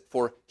 says this,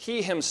 for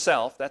He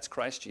Himself, that's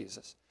Christ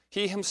Jesus,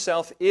 He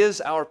Himself is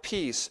our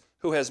peace,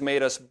 who has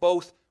made us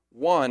both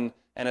one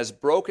and has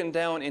broken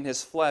down in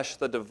His flesh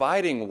the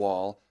dividing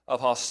wall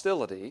of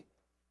hostility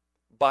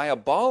by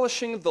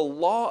abolishing the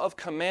law of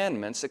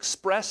commandments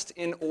expressed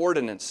in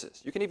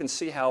ordinances. You can even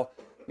see how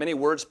many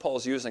words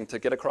Paul's using to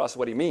get across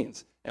what he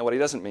means and what he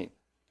doesn't mean.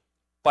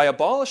 By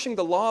abolishing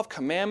the law of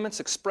commandments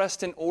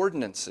expressed in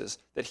ordinances,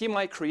 that He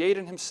might create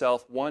in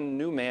Himself one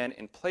new man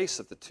in place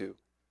of the two,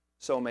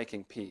 so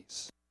making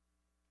peace.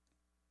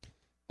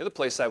 The other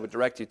place I would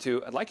direct you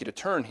to, I'd like you to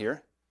turn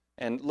here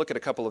and look at a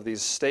couple of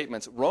these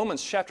statements.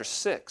 Romans chapter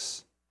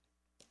 6.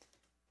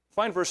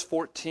 Find verse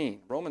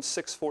 14. Romans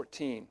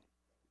 6:14.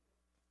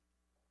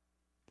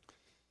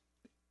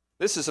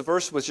 This is a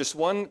verse with just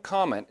one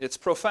comment. It's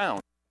profound.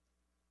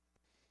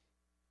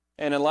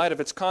 And in light of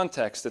its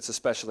context, it's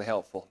especially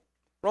helpful.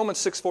 Romans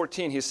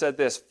 6:14, he said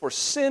this, for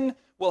sin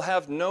will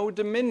have no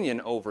dominion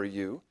over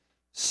you,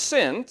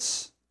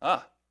 since,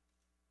 all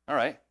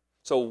right,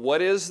 so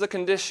what is the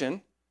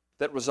condition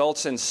that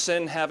results in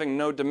sin having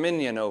no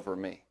dominion over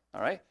me?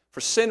 All right, for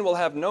sin will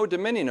have no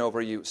dominion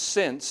over you,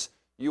 since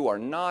you are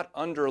not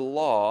under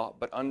law,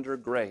 but under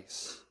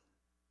grace.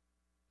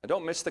 Now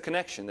don't miss the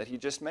connection that he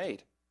just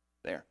made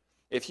there.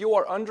 If you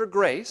are under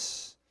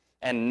grace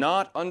and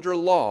not under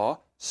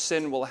law,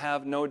 sin will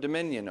have no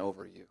dominion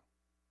over you.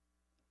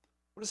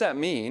 What does that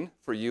mean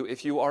for you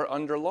if you are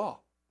under law?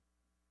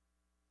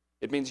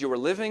 It means you are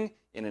living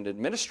in an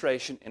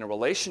administration, in a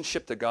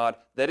relationship to God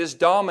that is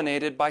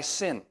dominated by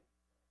sin.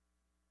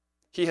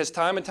 He has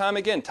time and time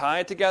again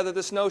tied together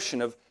this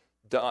notion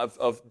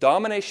of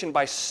domination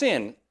by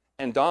sin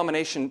and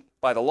domination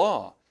by the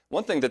law.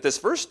 One thing that this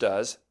verse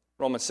does,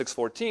 Romans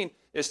 6:14,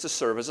 is to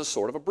serve as a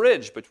sort of a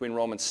bridge between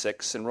Romans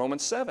 6 and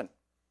Romans 7.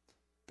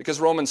 Because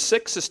Romans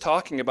 6 is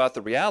talking about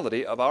the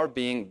reality of our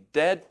being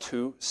dead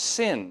to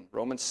sin,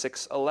 Romans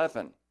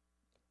 6:11.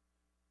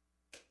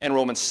 And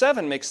Romans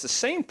 7 makes the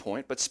same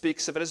point, but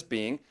speaks of it as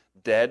being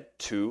dead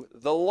to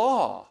the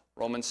law,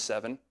 Romans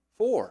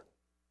 7:4.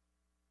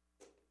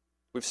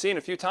 We've seen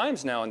a few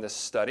times now in this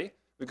study,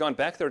 we've gone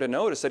back there to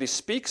notice that he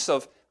speaks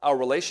of our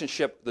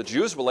relationship, the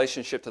Jews'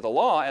 relationship to the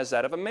law, as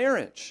that of a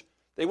marriage.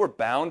 They were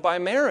bound by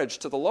marriage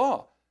to the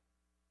law.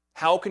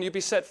 How can you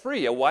be set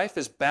free? A wife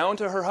is bound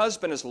to her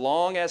husband as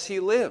long as he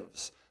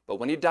lives. But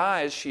when he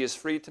dies, she is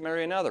free to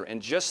marry another. In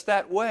just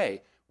that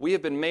way, we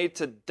have been made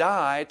to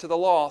die to the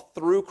law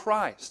through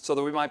Christ, so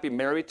that we might be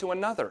married to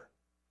another.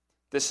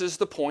 This is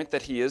the point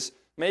that he is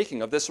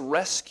making of this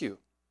rescue,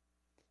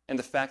 and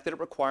the fact that it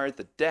required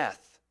the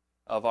death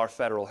of our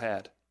federal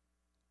head.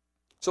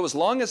 So as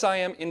long as I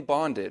am in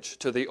bondage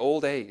to the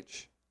old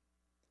age,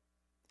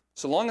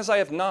 so long as I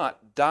have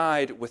not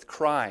died with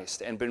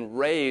Christ and been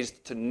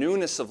raised to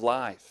newness of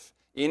life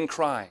in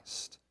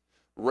Christ,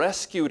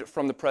 rescued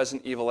from the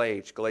present evil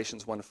age,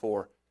 Galatians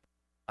 1:4,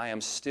 I am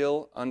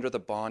still under the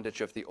bondage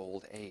of the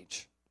old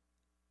age.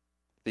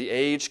 The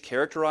age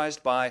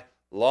characterized by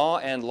law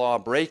and law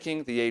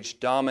breaking, the age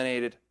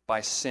dominated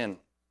by sin.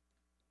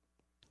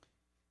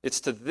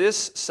 It's to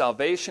this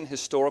salvation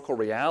historical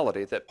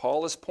reality that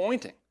Paul is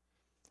pointing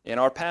in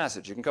our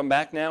passage. You can come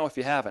back now if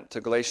you haven't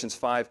to Galatians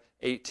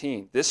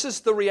 5:18. This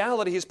is the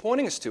reality he's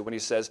pointing us to when he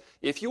says,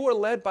 if you are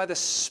led by the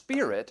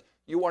Spirit,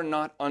 you are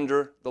not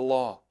under the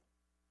law.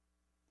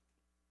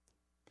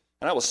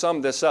 And I will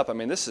sum this up. I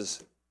mean, this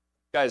is,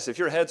 guys, if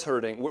your head's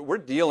hurting, we're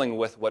dealing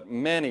with what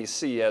many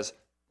see as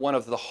one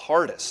of the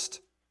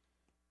hardest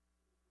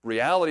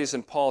realities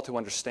in Paul to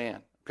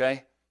understand,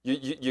 okay?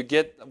 You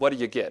get, what do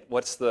you get?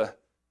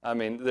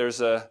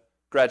 There's a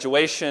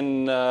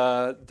graduation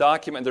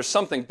document. There's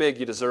something big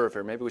you deserve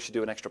here. Maybe we should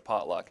do an extra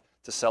potluck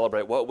to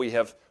celebrate what we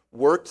have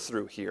worked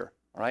through here,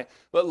 all right?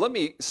 But let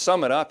me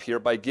sum it up here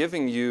by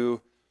giving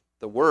you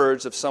the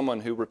words of someone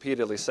who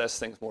repeatedly says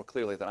things more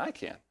clearly than I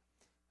can.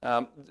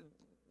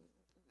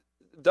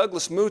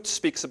 Douglas Moo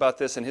speaks about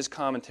this in his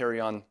commentary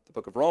on the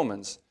book of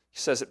Romans. He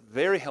says it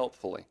very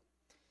helpfully.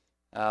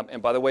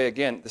 And by the way,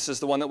 again, this is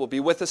the one that will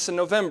be with us in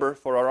November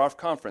for our ARF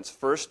conference.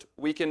 First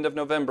weekend of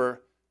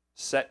November,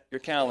 set your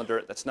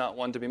calendar. That's not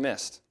one to be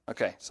missed.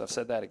 Okay, so I've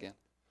said that again.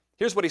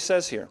 Here's what he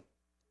says here.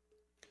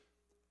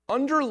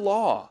 Under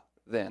law,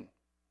 then,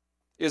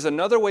 is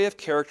another way of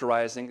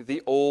characterizing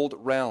the old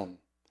realm.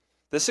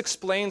 This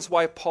explains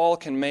why Paul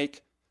can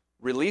make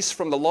release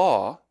from the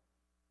law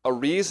a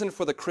reason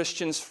for the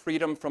Christian's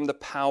freedom from the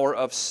power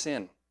of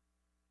sin.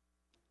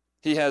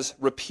 He has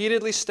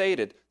repeatedly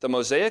stated the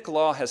Mosaic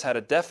law has had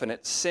a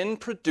definite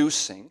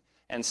sin-producing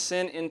and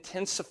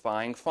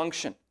sin-intensifying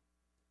function.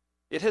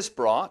 It has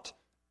brought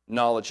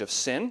knowledge of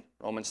sin,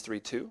 Romans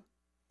 3:2,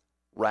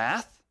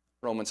 wrath,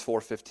 Romans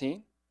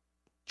 4:15,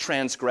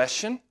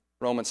 transgression,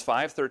 Romans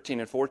 5:13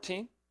 and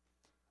 14,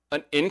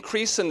 an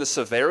increase in the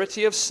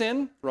severity of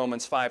sin,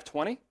 Romans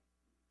 5:20.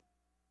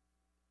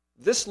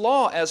 This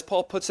law, as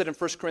Paul puts it in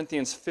 1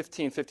 Corinthians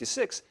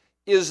 15:56,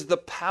 is the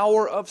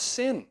power of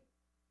sin.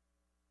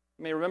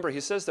 You may remember he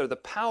says there, the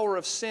power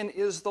of sin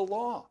is the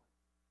law.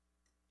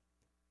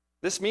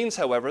 This means,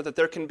 however, that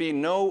there can be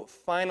no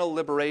final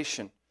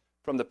liberation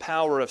from the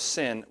power of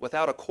sin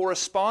without a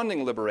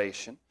corresponding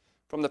liberation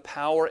from the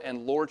power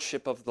and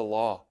lordship of the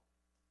law.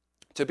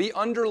 To be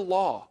under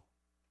law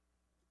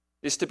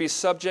is to be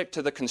subject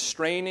to the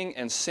constraining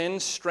and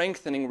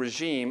sin-strengthening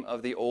regime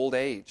of the old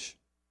age.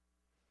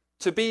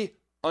 To be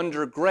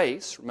under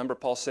grace, remember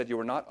Paul said you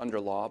were not under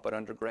law, but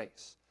under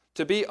grace.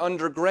 To be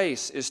under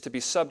grace is to be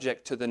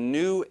subject to the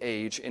new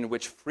age in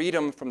which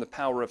freedom from the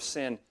power of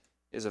sin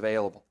is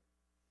available.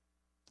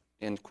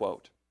 End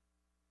quote.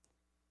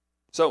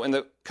 So in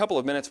the couple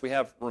of minutes we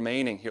have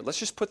remaining here, let's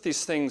just put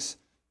these things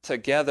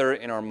together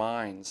in our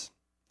minds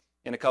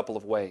in a couple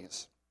of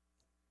ways.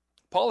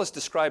 Paul has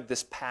described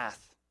this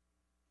path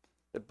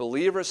that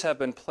believers have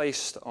been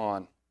placed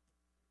on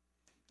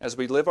as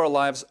we live our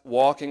lives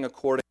walking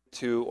according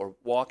to or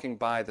walking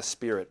by the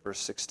Spirit, verse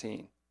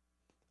 16.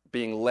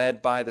 Being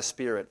led by the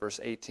Spirit, verse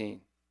 18.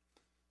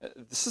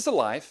 This is the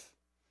life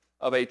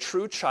of a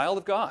true child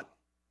of God,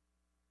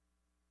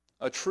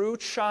 a true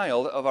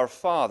child of our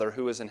Father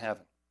who is in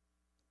heaven.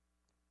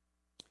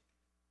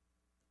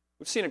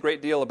 We've seen a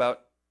great deal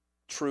about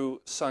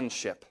true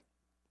sonship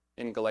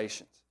in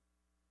Galatians,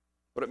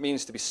 what it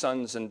means to be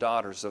sons and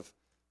daughters of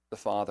the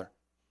Father.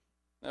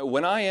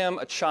 When I am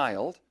a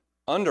child,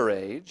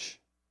 underage,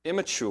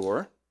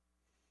 immature,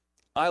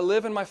 I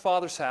live in my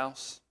Father's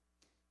house,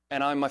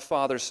 and I'm my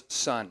Father's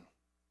son.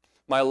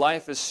 My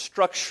life is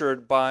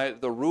structured by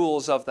the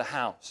rules of the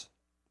house,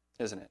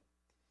 isn't it?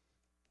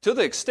 To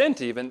the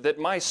extent even that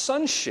my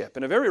sonship,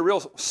 in a very real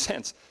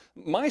sense,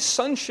 my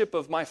sonship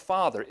of my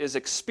Father is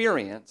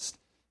experienced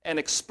and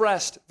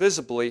expressed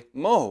visibly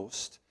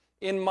most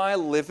in my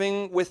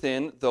living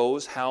within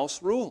those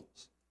house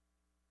rules.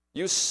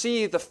 You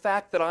see the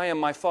fact that I am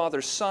my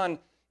Father's son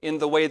in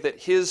the way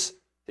that his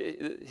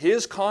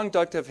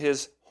conduct of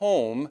his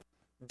home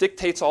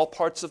dictates all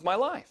parts of my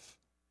life.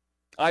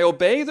 I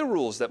obey the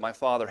rules that my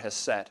Father has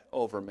set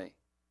over me.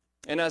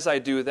 And as I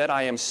do that,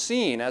 I am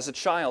seen as a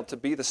child to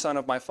be the son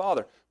of my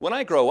Father. When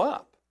I grow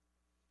up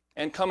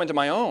and come into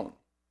my own,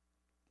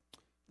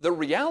 the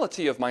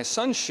reality of my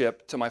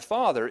sonship to my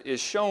Father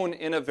is shown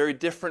in a very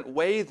different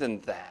way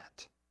than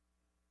that.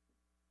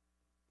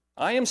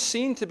 I am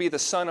seen to be the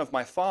son of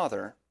my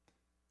Father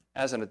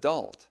as an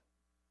adult,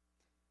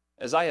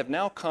 as I have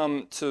now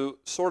come to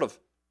sort of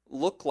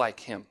look like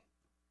Him,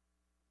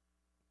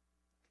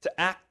 to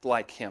act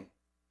like Him.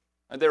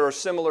 And there are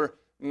similar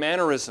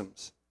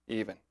mannerisms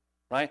even,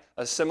 right?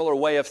 A similar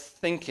way of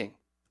thinking.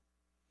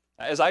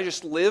 As I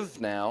just live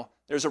now,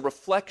 there's a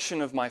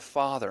reflection of my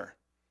Father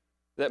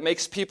that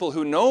makes people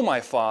who know my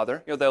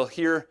Father, they'll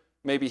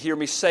maybe hear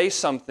me say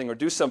something or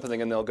do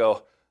something, and they'll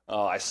go,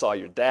 "Oh, I saw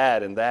your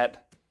dad in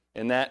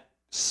that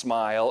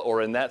smile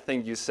or in that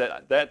thing you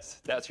said.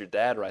 That's your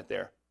dad right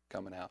there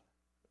coming out."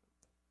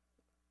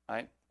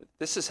 Right?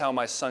 This is how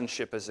my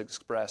sonship is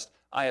expressed.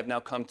 I have now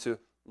come to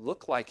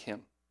look like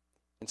Him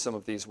in some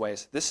of these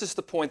ways. This is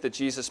the point that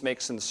Jesus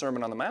makes in the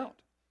Sermon on the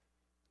Mount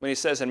when He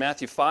says in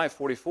Matthew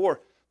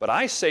 5:44, "But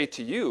I say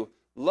to you,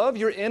 love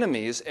your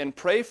enemies and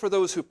pray for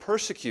those who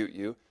persecute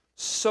you,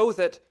 so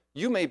that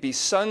you may be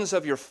sons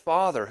of your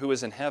Father who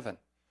is in heaven.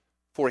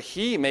 For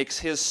he makes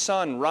his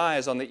sun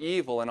rise on the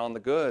evil and on the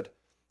good,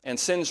 and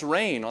sends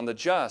rain on the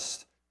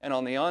just and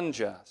on the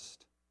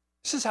unjust.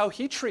 This is how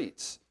he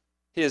treats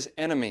his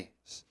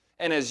enemies.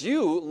 And as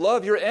you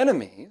love your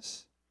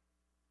enemies,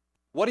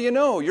 what do you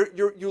know?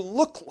 You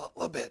look a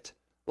little bit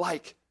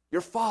like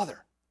your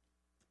Father,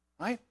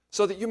 right?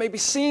 So that you may be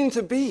seen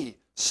to be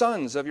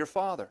sons of your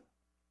Father.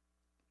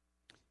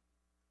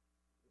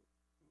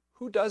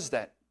 Who does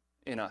that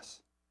in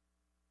us?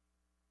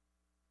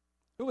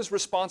 Who is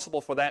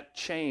responsible for that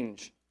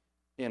change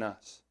in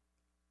us?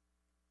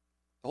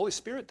 The Holy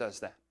Spirit does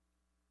that.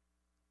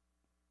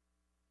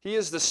 He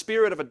is the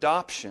Spirit of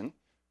adoption,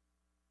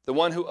 the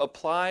one who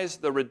applies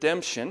the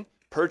redemption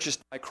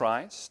purchased by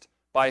Christ,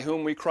 by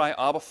whom we cry,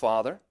 Abba,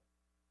 Father.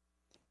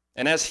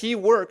 And as He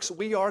works,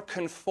 we are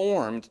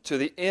conformed to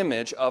the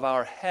image of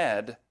our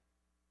head,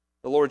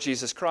 the Lord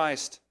Jesus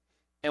Christ.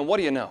 And what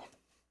do you know?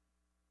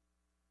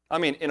 I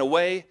mean, in a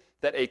way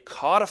that a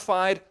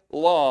codified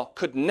law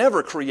could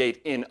never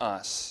create in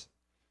us,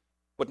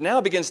 what now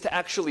begins to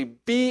actually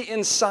be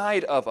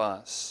inside of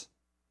us,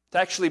 to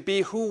actually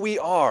be who we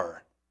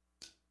are.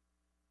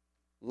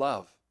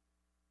 Love,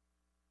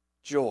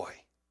 joy,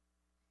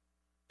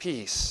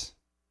 peace,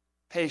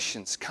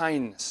 patience,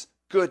 kindness,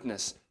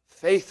 goodness,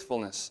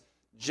 faithfulness,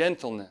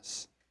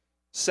 gentleness,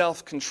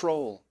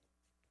 self-control.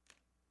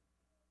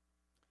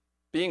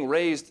 Being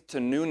raised to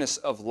newness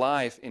of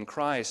life in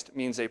Christ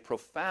means a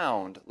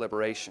profound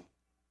liberation.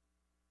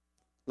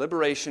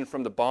 Liberation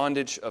from the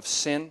bondage of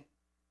sin.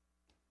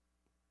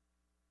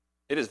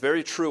 It is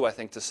very true, I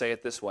think, to say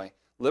it this way.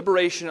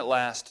 Liberation at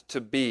last to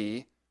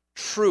be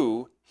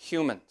true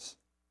humans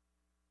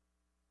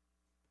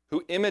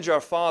who image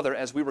our Father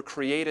as we were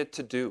created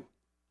to do.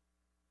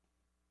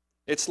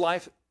 It's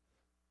life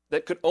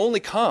that could only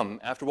come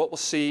after what we'll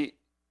see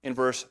in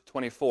verse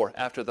 24,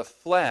 after the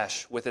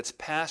flesh with its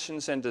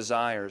passions and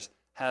desires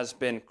has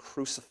been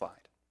crucified.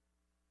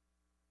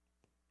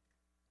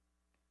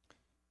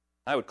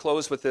 I would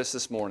close with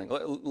this morning.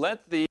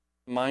 Let the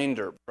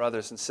reminder,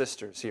 brothers and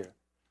sisters here,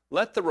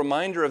 let the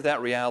reminder of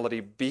that reality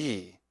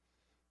be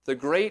the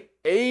great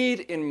aid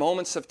in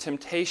moments of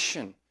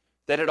temptation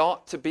that it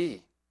ought to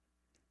be.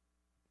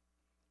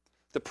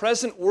 The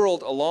present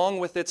world, along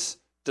with its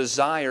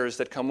desires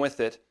that come with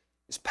it,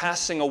 is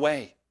passing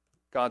away,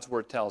 God's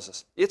Word tells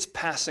us. It's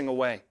passing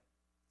away.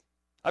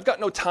 I've got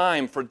no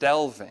time for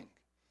delving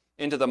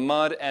into the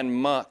mud and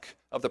muck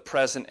of the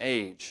present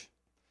age.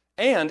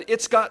 And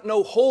it's got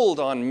no hold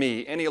on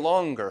me any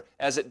longer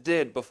as it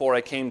did before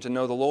I came to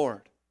know the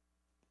Lord,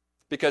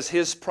 because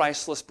His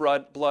priceless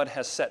blood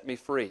has set me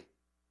free.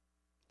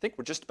 I think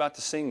we're just about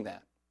to sing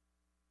that.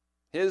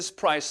 His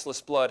priceless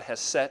blood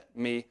has set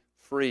me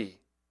free.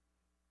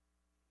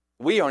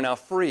 We are now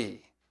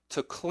free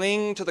to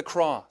cling to the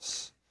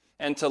cross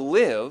and to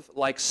live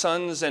like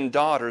sons and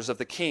daughters of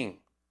the King,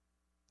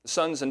 the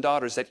sons and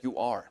daughters that you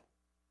are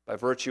by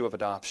virtue of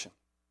adoption.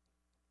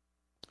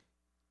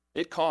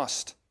 It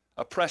cost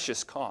a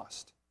precious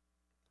cost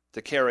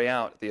to carry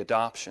out the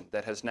adoption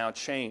that has now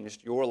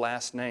changed your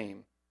last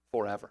name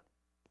forever.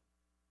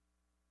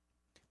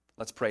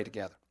 Let's pray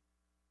together.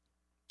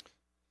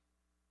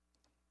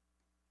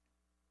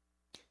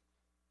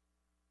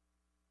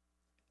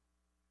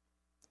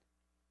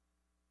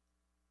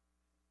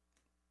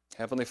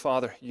 Heavenly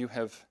Father, you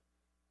have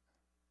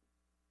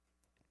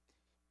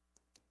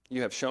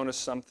shown us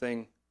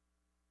something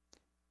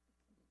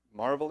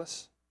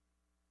marvelous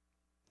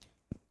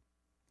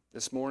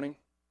this morning.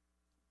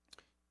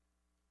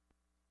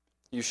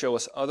 You show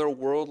us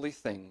otherworldly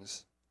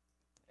things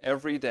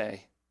every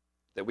day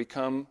that we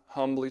come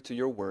humbly to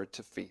your word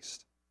to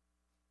feast.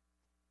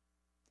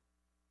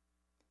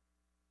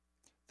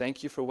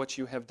 Thank you for what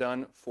you have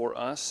done for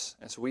us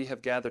as we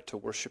have gathered to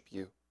worship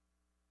you.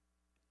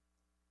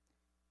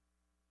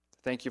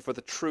 Thank you for the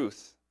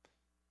truth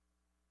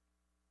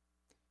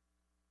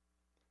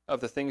of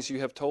the things you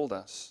have told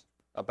us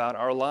about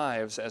our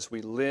lives as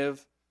we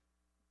live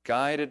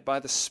guided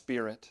by the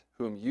Spirit,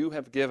 whom you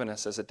have given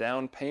us as a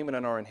down payment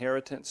on our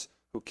inheritance,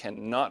 who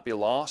cannot be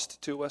lost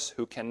to us,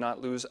 who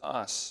cannot lose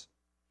us.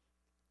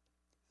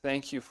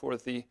 Thank you for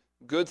the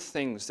good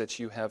things that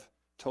you have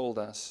told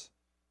us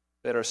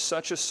that are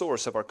such a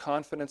source of our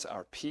confidence,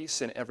 our peace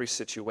in every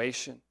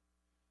situation,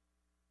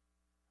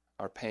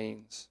 our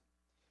pains.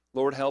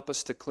 Lord, help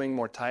us to cling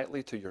more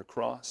tightly to your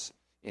cross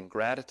in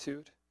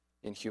gratitude,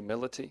 in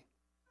humility.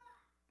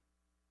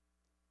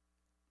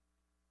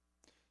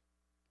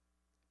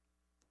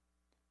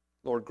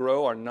 Lord,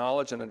 grow our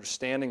knowledge and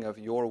understanding of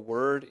your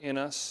word in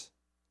us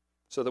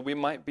so that we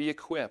might be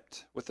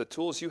equipped with the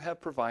tools you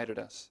have provided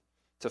us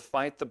to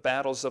fight the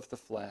battles of the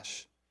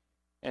flesh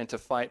and to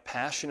fight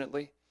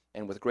passionately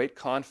and with great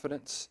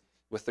confidence,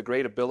 with the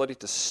great ability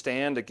to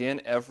stand again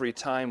every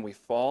time we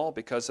fall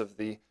because of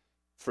the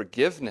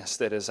forgiveness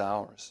that is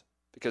ours,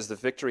 because the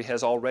victory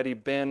has already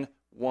been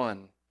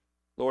won.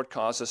 Lord,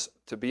 cause us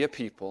to be a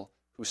people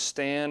who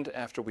stand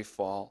after we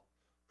fall,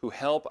 who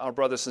help our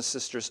brothers and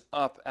sisters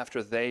up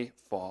after they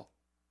fall.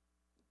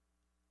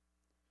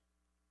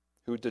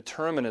 who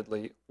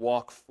determinedly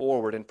walk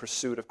forward in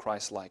pursuit of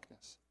Christ's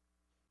likeness.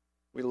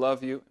 We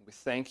love you and we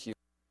thank you.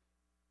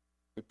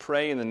 We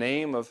pray in the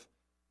name of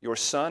your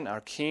Son,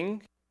 our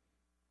King,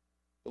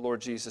 the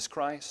Lord Jesus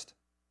Christ.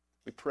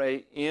 We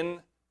pray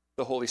in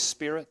the Holy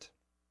Spirit.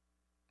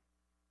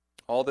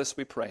 All this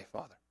we pray,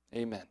 Father.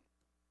 Amen.